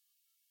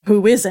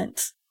 who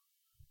isn't.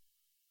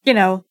 You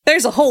know,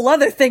 there's a whole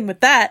other thing with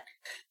that.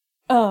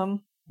 And,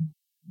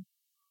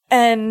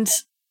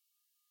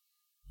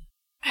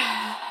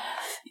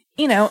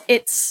 you know,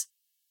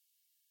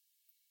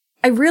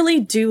 I really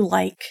do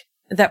like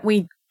that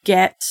we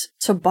get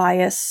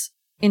Tobias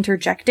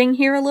interjecting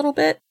here a little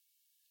bit.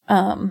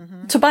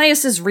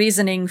 Tobias's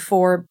reasoning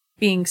for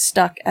being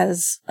stuck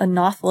as a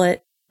Nothlit,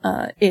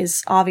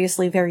 is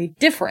obviously very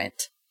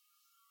different,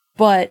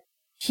 but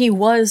he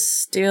was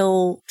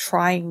still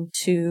trying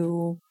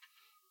to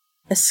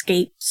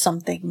escape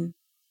something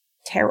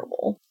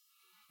terrible.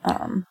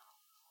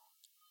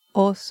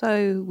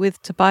 Also,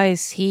 with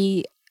Tobias,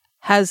 he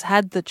has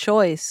had the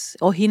choice,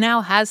 or he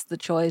now has the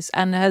choice,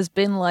 and has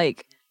been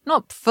like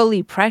not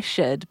fully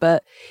pressured,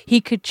 but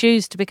he could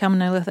choose to become an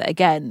Nolitha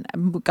again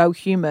and go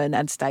human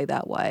and stay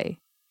that way.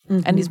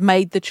 And he's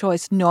made the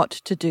choice not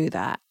to do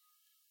that.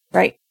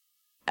 Right.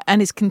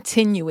 And is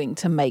continuing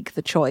to make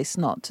the choice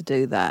not to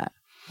do that.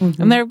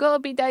 And there have got to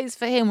be days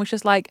for him which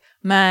is like,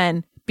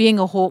 man, being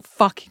a Hawk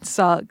fucking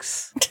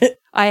sucks.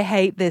 I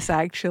hate this,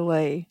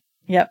 actually.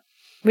 Yep.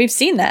 We've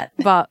seen that.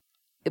 But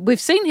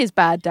we've seen his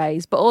bad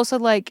days, but also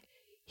like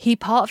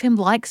part of him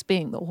likes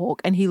being the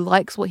Hawk and he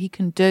likes what he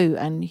can do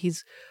and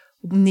his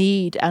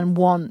need and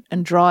want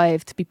and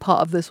drive to be part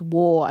of this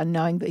war and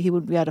knowing that he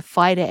wouldn't be able to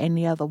fight it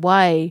any other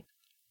way.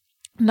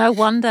 No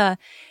wonder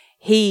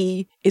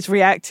he is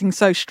reacting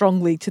so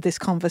strongly to this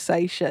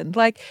conversation.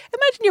 Like,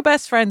 imagine your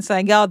best friend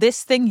saying, oh,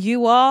 this thing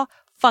you are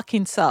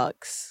fucking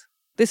sucks.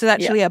 This is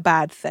actually a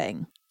bad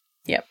thing.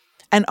 Yep.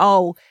 And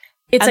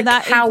it's and a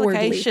that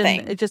cowardly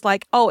thing. It's just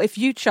like, oh, if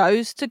you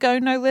chose to go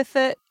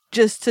Nolithit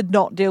just to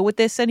not deal with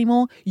this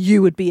anymore,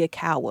 you would be a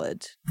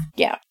coward.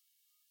 Yeah.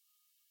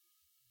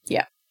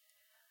 Yeah.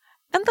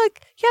 And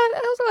like, yeah,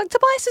 I was like,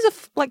 Tobias is a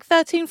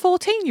 13,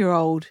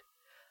 14-year-old.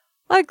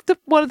 Like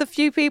one of the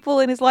few people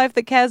in his life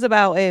that cares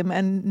about him,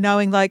 and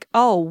knowing like,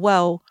 oh,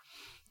 well,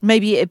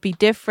 maybe it'd be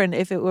different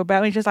if it were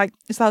about me. Just like,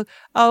 it's like,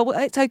 oh, well,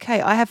 it's okay.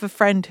 I have a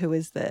friend who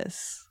is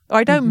this. or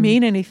I don't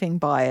mean anything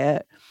by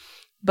it.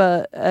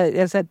 But as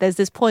I said, there's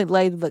this point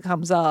later that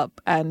comes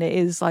up, and it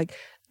is like,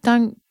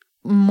 don't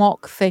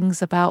mock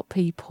things about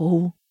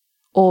people,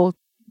 or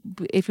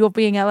if you're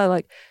being Ella,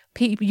 like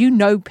people, you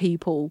know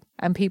people,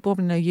 and people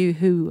know you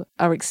who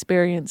are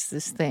experienced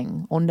this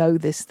thing or know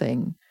this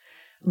thing,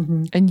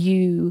 and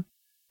you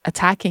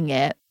attacking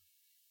it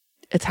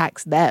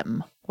attacks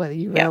them, whether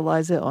you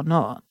realize it or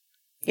not.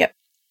 Yep,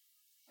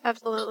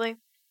 absolutely.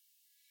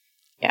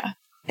 Yeah,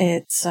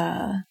 it's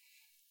I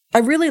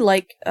really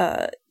like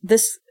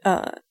this.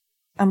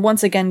 I'm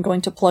once again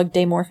going to plug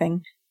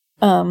Daymorphing.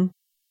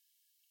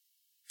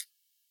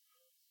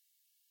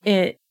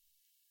 It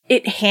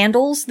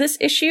handles this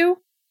issue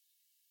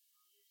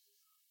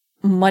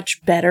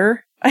much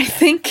better, I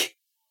think.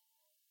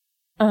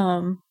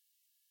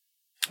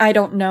 I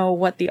don't know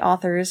what the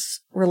author's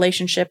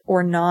relationship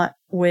or not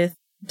with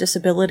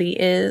disability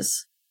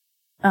is.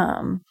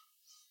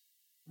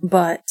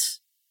 But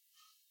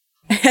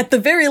at the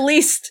very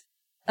least,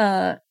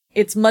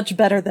 it's much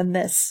better than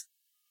this.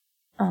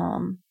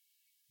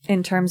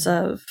 In terms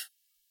of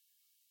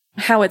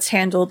how it's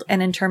handled,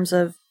 and in terms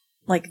of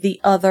like the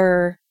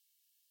other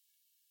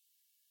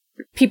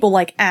people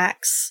like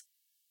Axe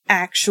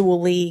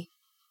actually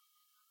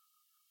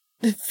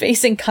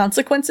facing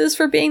consequences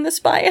for being this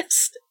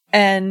biased,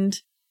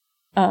 and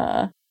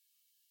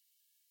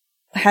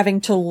having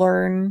to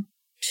learn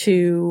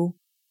to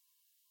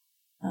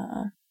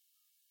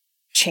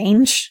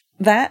change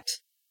that,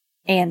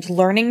 and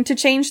learning to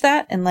change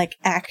that, and like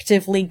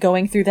actively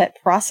going through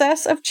that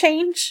process of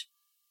change,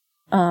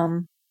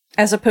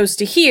 as opposed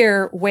to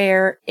here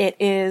where it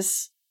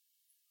is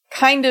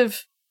kind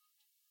of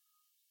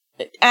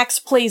Axe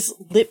plays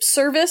lip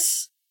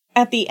service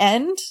at the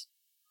end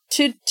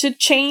to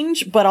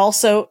change, but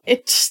also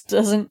it just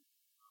doesn't.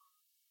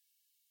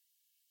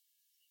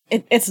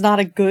 It's not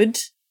a good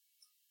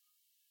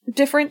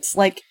difference.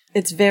 Like,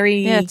 it's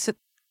very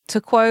to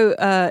quote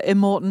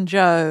Immortan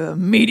Joe,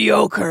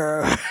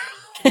 mediocre.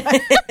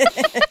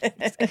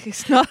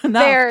 It's not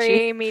enough.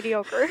 Very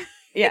mediocre.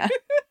 Yeah.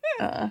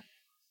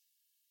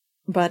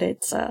 But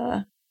it's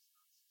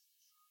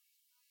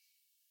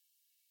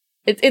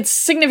it's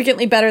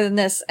significantly better than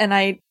this, and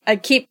I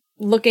keep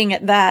looking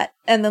at that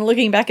and then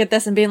looking back at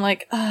this and being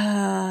like,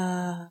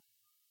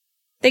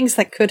 things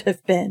that could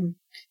have been.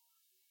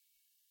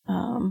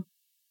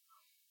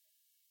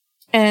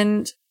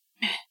 And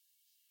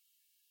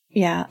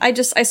yeah, I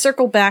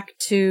circle back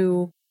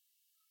to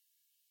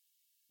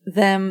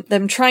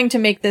them trying to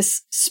make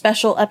this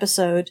special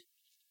episode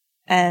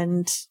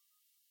and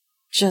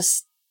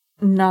just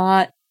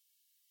not.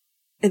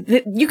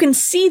 You can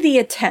see the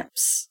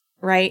attempts,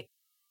 right?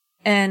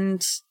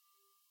 And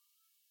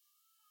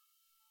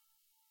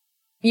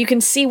you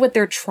can see what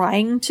they're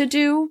trying to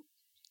do.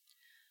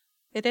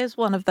 It is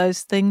one of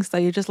those things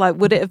that you're just like,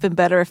 would it have been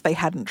better if they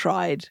hadn't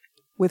tried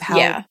with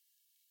how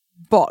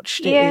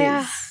botched it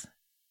is?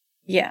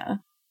 Yeah.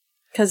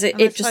 Because it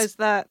just... just...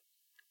 that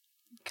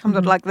comes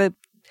up like the...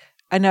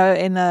 I know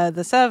in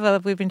the server,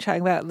 we've been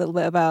chatting about a little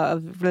bit about a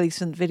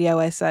recent video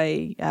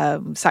essay,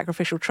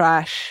 Sacrificial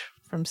Trash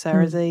from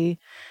Sarah Z.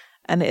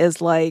 And it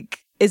is like,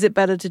 is it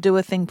better to do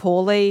a thing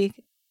poorly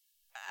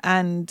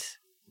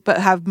but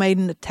have made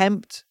an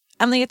attempt?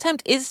 And the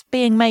attempt is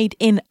being made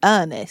in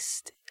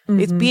earnest.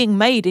 It's being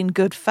made in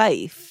good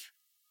faith.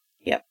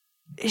 Yep.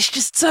 It's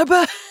just so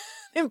bad.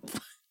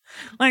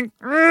 Like,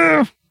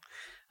 ugh.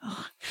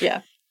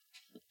 Yeah.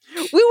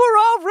 We were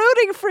all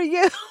rooting for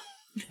you.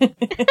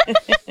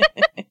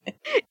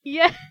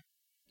 Yeah.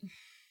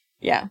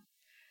 Yeah.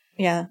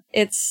 Yeah.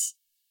 It's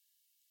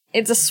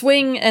a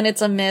swing and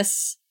it's a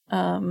miss.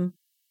 I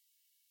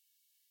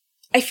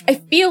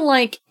feel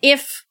like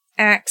if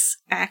Axe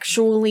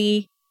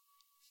actually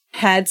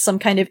had some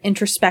kind of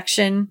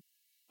introspection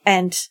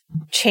and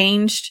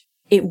changed,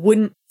 it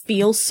wouldn't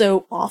feel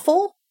so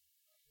awful.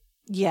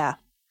 Yeah.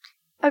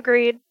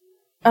 Agreed.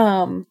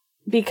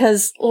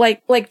 Because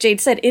like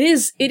Jade said, it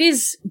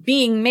is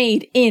being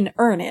made in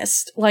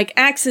earnest. Like,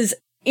 Axe is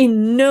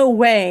in no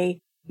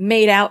way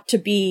made out to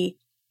be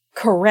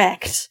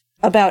correct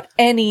about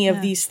any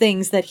of these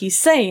things that he's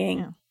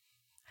saying.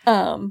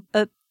 Yeah.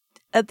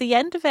 At the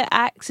end of it,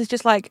 Axe is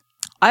just like,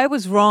 I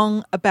was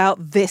wrong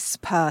about this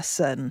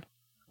person.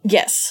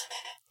 Yes.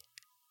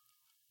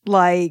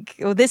 Like,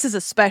 well, this is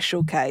a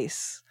special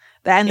case.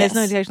 And there's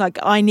no indication, like,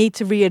 I need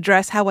to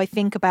readdress how I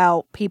think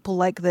about people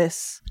like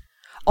this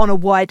on a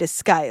wider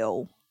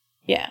scale.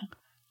 Yeah.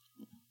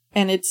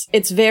 And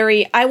it's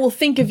very, I will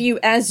think of you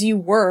as you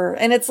were.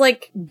 And it's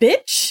like,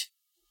 bitch?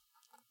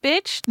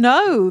 Bitch,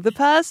 no. The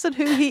person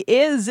who he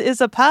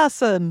is a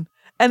person.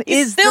 And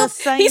he's the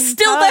same He's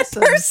still person.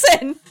 that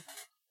person!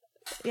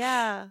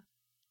 Yeah.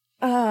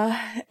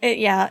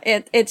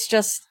 It's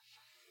just,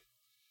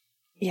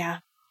 yeah.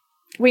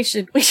 We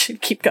should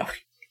keep going.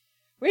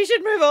 We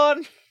should move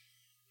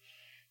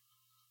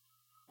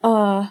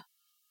on.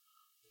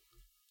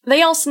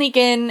 They all sneak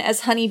in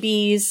as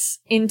honeybees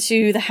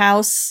into the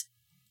house,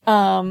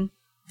 and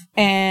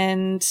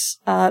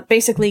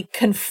basically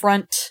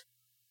confront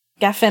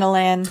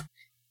Gaffinelan,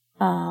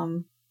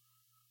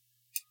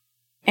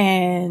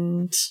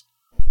 And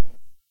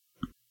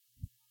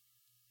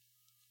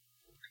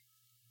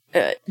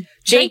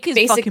Jake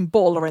is fucking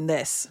baller in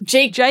this.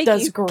 Jake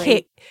does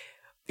great.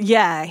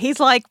 Yeah, he's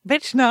like,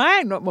 bitch, no, I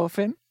ain't not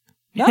Morphin.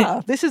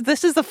 No, this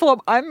is the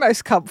form I'm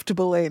most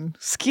comfortable in.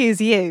 Excuse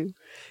you.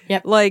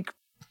 Yep. Like,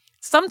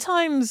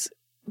 sometimes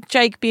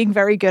Jake being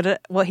very good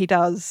at what he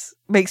does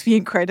makes me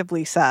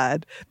incredibly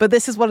sad. But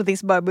this is one of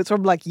these moments where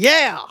I'm like,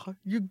 yeah,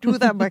 you do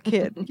that, my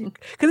kid. Because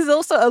there's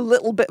also a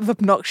little bit of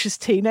obnoxious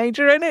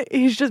teenager in it.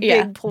 He's just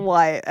being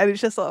polite. And it's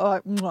just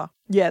like, mwah,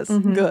 yes,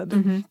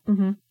 good.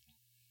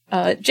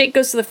 Jake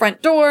goes to the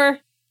front door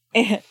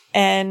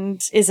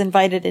and is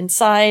invited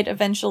inside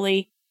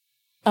eventually.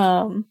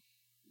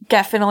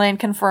 Gaffinelan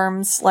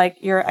confirms, like,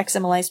 you're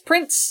Eximali's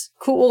prince.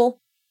 Cool.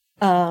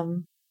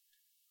 And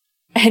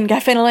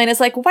Gaffinelan is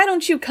like, why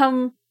don't you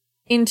come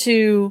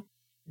into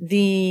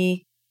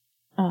the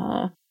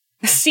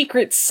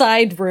secret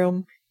side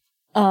room,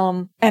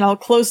 and I'll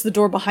close the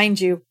door behind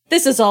you.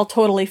 This is all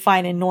totally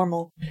fine and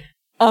normal.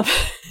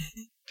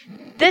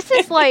 This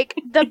is like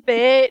the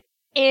bit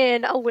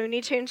in a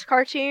Looney Tunes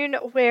cartoon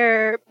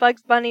where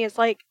Bugs Bunny is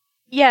like,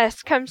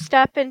 yes, come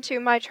step into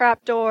my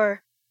trap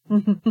door.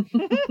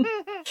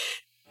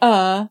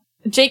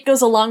 Jake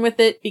goes along with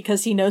it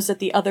because he knows that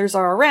the others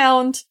are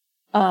around.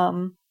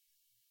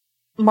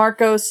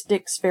 Marco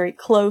sticks very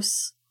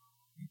close.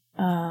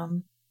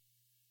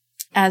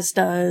 As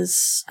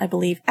does, I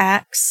believe,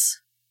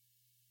 Axe.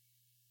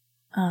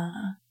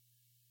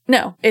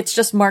 No, it's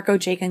just Marco,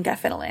 Jake, and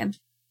Gaffinelan.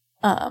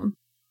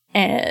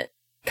 And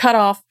cut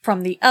off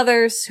from the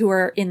others who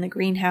are in the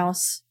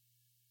greenhouse.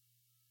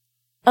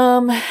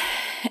 And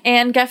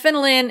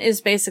Gaffinelan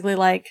is basically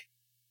like,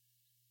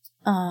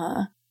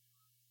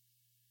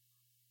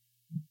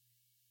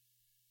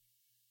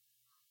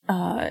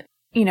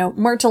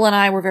 Myrtle and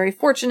I were very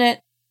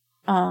fortunate.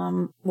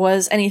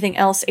 Was anything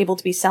else able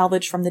to be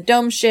salvaged from the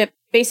dome ship?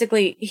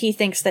 Basically, he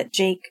thinks that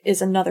Jake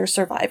is another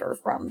survivor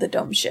from the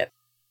dome ship.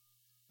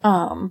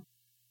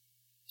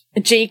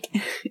 Jake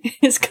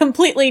is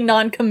completely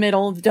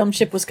non-committal. The dome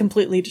ship was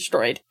completely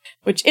destroyed,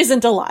 which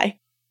isn't a lie.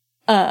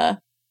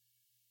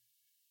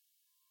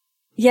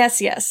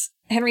 Yes.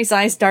 Henry's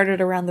eyes darted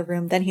around the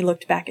room, then he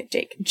looked back at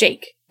Jake.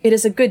 Jake, it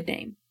is a good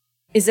name.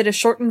 Is it a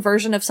shortened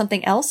version of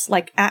something else,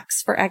 like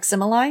Axe for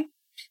Aximali?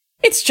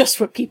 It's just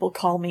what people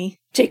call me.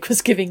 Jake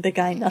was giving the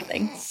guy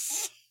nothing.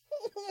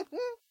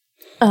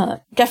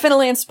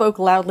 Gaffinelan spoke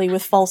loudly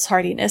with false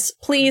heartiness.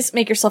 Please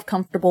make yourself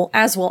comfortable,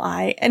 as will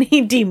I. And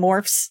he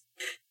demorphs.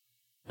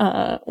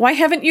 Why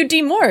haven't you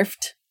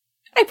demorphed?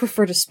 I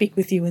prefer to speak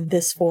with you in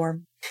this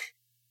form.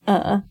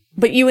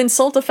 But you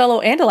insult a fellow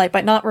Andalite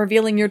by not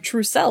revealing your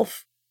true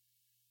self.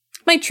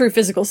 My true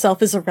physical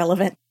self is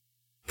irrelevant.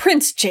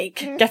 Prince Jake.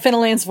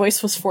 Gaffinelan's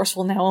voice was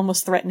forceful now,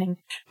 almost threatening.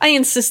 I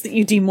insist that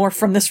you demorph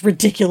from this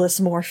ridiculous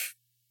morph.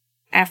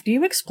 After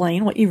you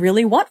explain what you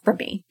really want from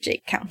me,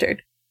 Jake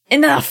countered.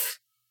 Enough!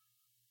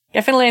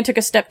 Gaffinelan took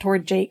a step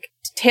toward Jake,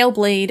 tail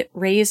blade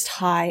raised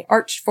high,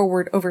 arched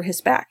forward over his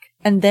back,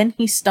 and then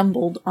he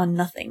stumbled on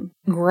nothing,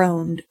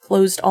 groaned,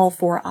 closed all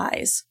four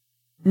eyes.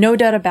 No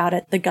doubt about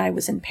it, the guy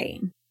was in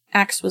pain.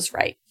 Axe was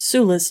right.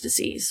 Sula's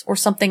disease, or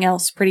something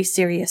else pretty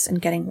serious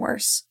and getting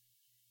worse.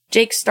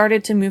 Jake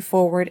started to move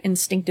forward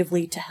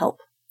instinctively to help.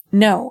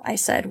 No, I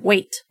said.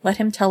 Wait. Let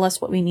him tell us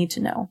what we need to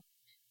know.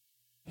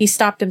 He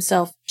stopped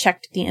himself,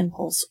 checked the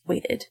impulse,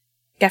 waited.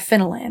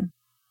 Gaffinelan.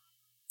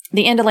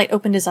 The Andalite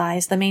opened his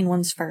eyes, the main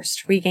ones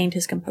first, regained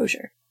his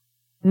composure.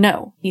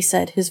 No, he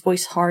said, his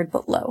voice hard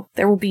but low.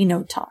 There will be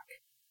no talk.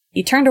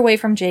 He turned away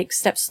from Jake,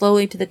 stepped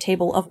slowly to the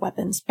table of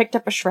weapons, picked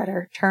up a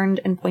shredder,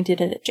 turned and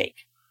pointed it at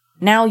Jake.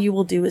 Now you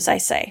will do as I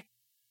say.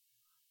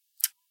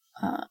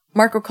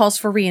 Marco calls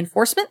for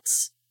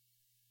reinforcements.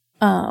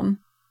 And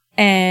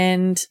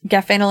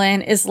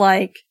Gaffinelan is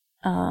like,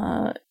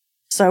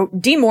 so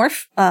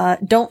demorph,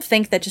 don't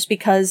think that just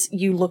because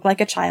you look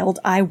like a child,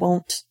 I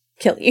won't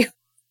kill you.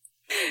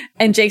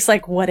 And Jake's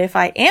like, what if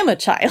I am a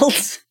child?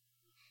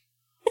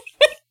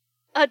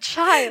 A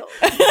child.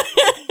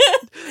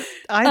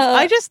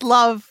 I just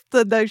love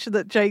the notion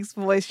that Jake's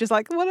voice just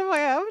like, what if I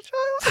am a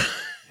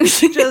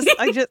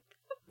child?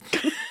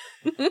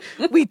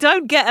 We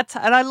don't get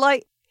and I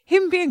like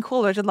him being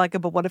cool. I just like,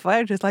 but what if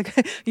I just like,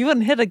 you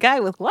wouldn't hit a guy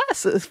with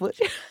glasses, would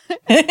you?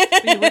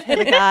 You would hit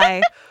a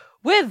guy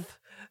with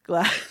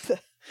glasses.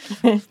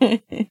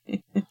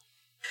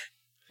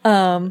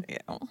 Yeah.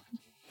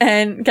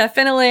 And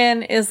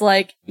Gaffinelan is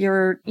like,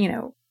 you're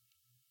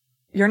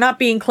not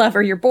being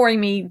clever, you're boring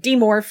me,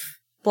 demorph,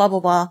 blah,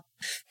 blah, blah.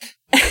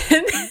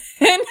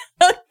 And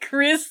a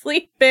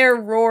grizzly bear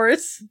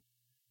roars.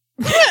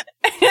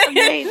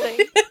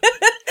 Amazing.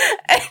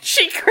 And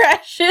she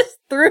crashes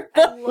through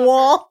the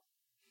wall.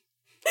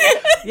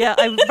 Yeah,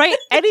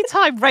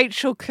 anytime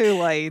Rachel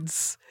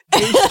Kool-Aids,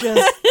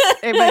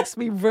 it makes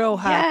me real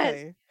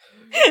happy.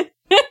 Yes.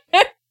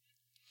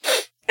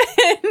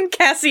 And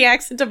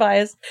Cassiax and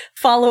Tobias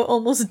follow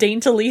almost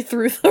daintily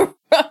through the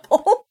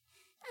rubble.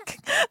 And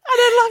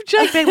I love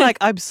Jake being like,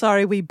 I'm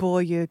sorry we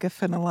bore you,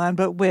 Gaffinalan,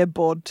 but we're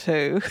bored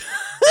too.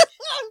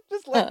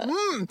 Just like,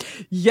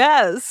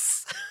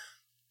 yes.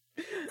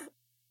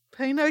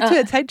 Pay no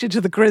attention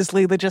to the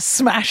grizzly that just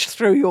smashed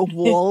through your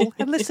wall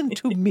and listen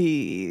to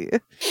me.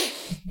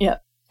 Yeah.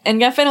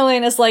 And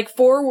Gaffinalan is like,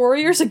 4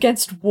 warriors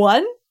against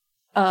 1?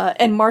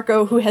 And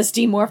Marco, who has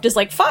demorphed, is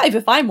like, 5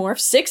 if I morph,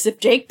 6 if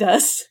Jake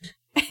does.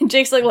 And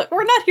Jake's like, look,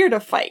 we're not here to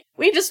fight.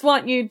 We just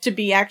want you to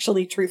be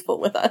actually truthful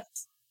with us.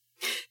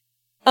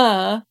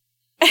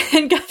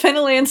 And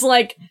Gaffinalan's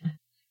like,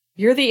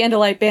 you're the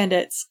Andalite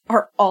bandits.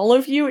 Are all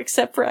of you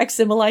except for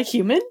Aximili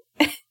human?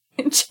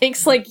 And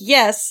Jake's like,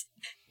 yes.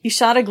 He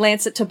shot a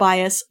glance at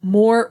Tobias,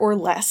 more or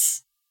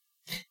less.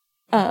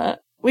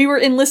 We were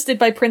enlisted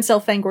by Prince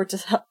Elfangor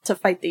to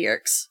fight the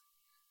Yeerks.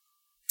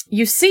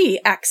 You see,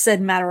 Axe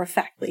said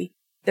matter-of-factly,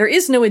 there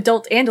is no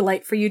adult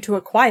Andalite for you to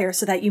acquire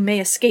so that you may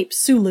escape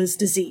Sula's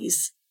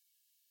disease.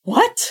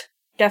 What?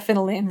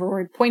 Gaffinalan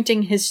roared,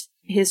 pointing his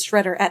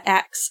shredder at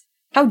Axe.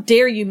 How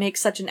dare you make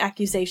such an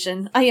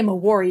accusation? I am a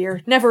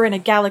warrior. Never in a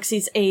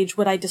galaxy's age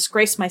would I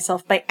disgrace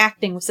myself by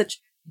acting with such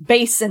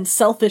base and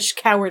selfish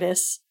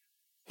cowardice.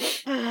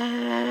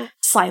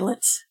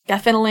 Silence.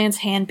 Gaffinalan's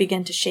hand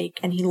began to shake,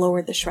 and he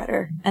lowered the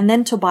shredder. And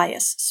then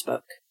Tobias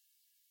spoke.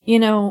 You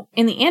know,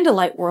 in the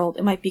Andalite world,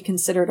 it might be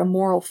considered a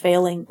moral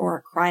failing or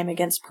a crime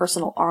against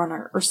personal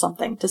honor or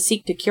something to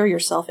seek to cure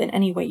yourself in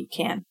any way you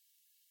can.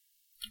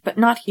 But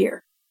not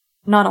here.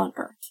 Not on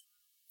Earth.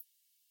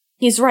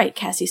 He's right,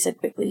 Cassie said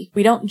quickly.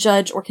 We don't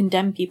judge or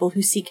condemn people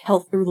who seek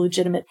health through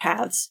legitimate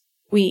paths.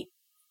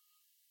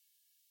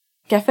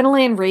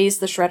 Gaffinalan raised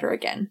the shredder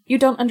again. You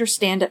don't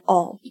understand at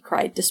all, he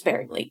cried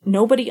despairingly.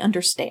 Nobody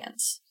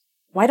understands.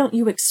 Why don't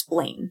you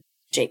explain?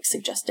 Jake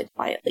suggested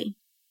quietly.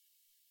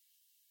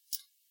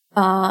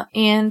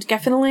 And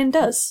Gaffinalan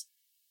does.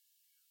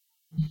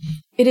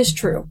 It is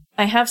true.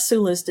 I have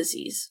Sula's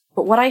disease.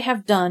 But what I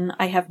have done,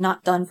 I have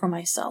not done for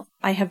myself.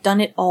 I have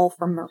done it all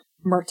for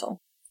Myrtle.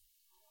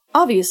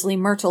 Obviously,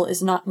 Myrtle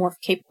is not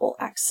morph-capable,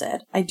 Axe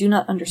said. I do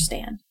not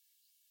understand.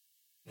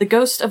 The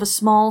ghost of a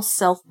small,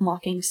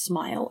 self-mocking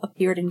smile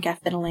appeared in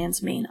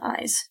Gaffinalan's main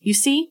eyes. You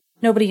see,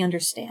 nobody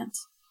understands.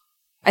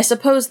 I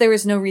suppose there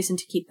is no reason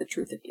to keep the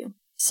truth of you.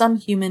 Some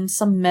human,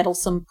 some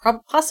meddlesome,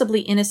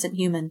 possibly innocent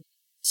human,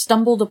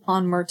 stumbled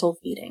upon Myrtle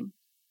feeding.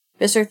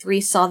 Visser 3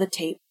 saw the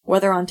tape,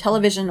 whether on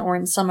television or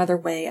in some other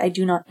way, I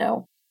do not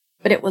know.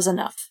 But it was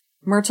enough.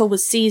 Myrtle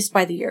was seized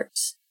by the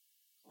Yeerks.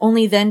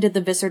 Only then did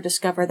the Visser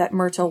discover that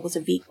Myrtle was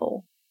a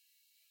Veekhol.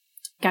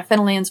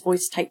 Gaffinalan's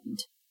voice tightened.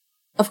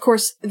 Of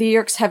course, the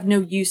Yeerks have no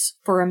use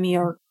for a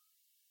mere,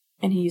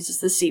 and he uses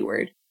the C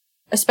word,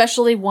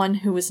 especially one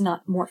who is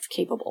not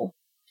morph-capable.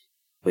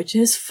 Which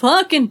is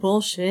fucking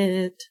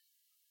bullshit.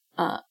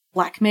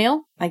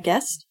 Blackmail, I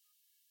guessed?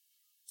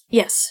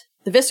 Yes,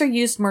 the Visser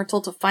used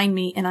Myrtle to find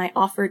me, and I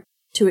offered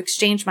to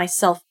exchange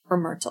myself for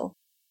Myrtle.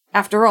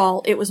 After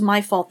all, it was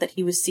my fault that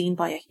he was seen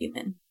by a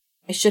human.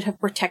 I should have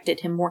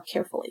protected him more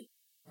carefully.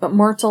 But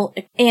Myrtle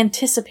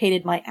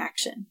anticipated my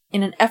action.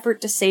 In an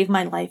effort to save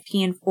my life,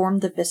 he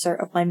informed the Visser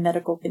of my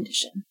medical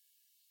condition.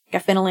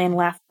 Gaffinalan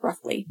laughed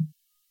roughly.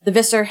 The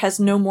Visser has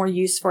no more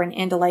use for an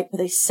Andalite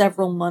with a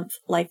several-month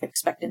life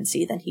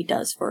expectancy than he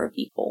does for a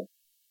Veekhol.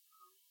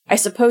 I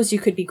suppose you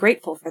could be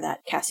grateful for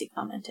that, Cassie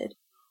commented.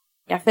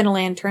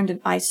 Gaffinalan turned an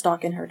eye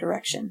stalk in her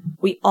direction.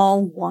 We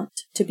all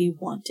want to be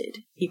wanted,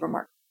 he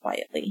remarked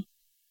quietly.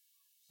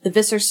 The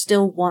Visser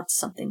still wants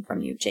something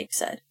from you, Jake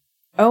said.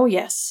 Oh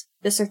yes,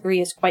 Visser 3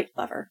 is quite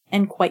clever,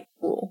 and quite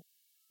cruel.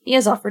 He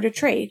has offered a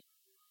trade.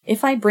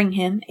 If I bring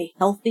him a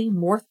healthy,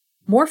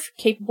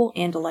 morph-capable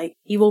Andalite,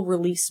 he will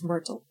release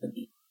Myrtle to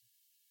me.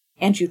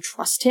 And you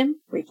trust him?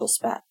 Rachel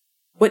spat.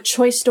 What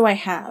choice do I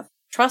have?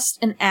 Trust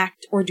and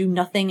act, or do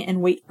nothing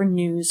and wait for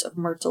news of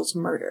Myrtle's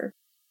murder.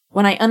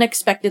 When I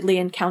unexpectedly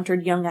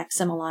encountered young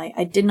Aximili,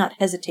 I did not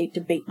hesitate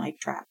to bait my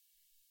trap.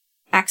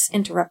 Axe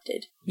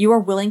interrupted. You are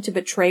willing to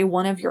betray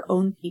one of your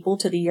own people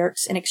to the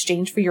Yeerks in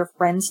exchange for your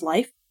friend's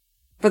life?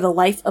 For the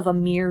life of a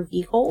mere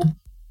Veekhol?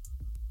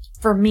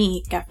 For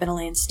me,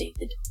 Gaffinalan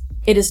stated,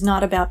 it is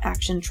not about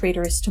action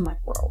traitorous to my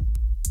world.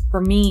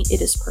 For me,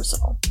 it is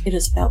personal. It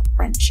is about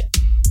friendship.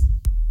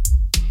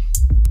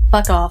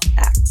 Fuck off,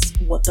 Axe.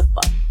 What the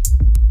fuck?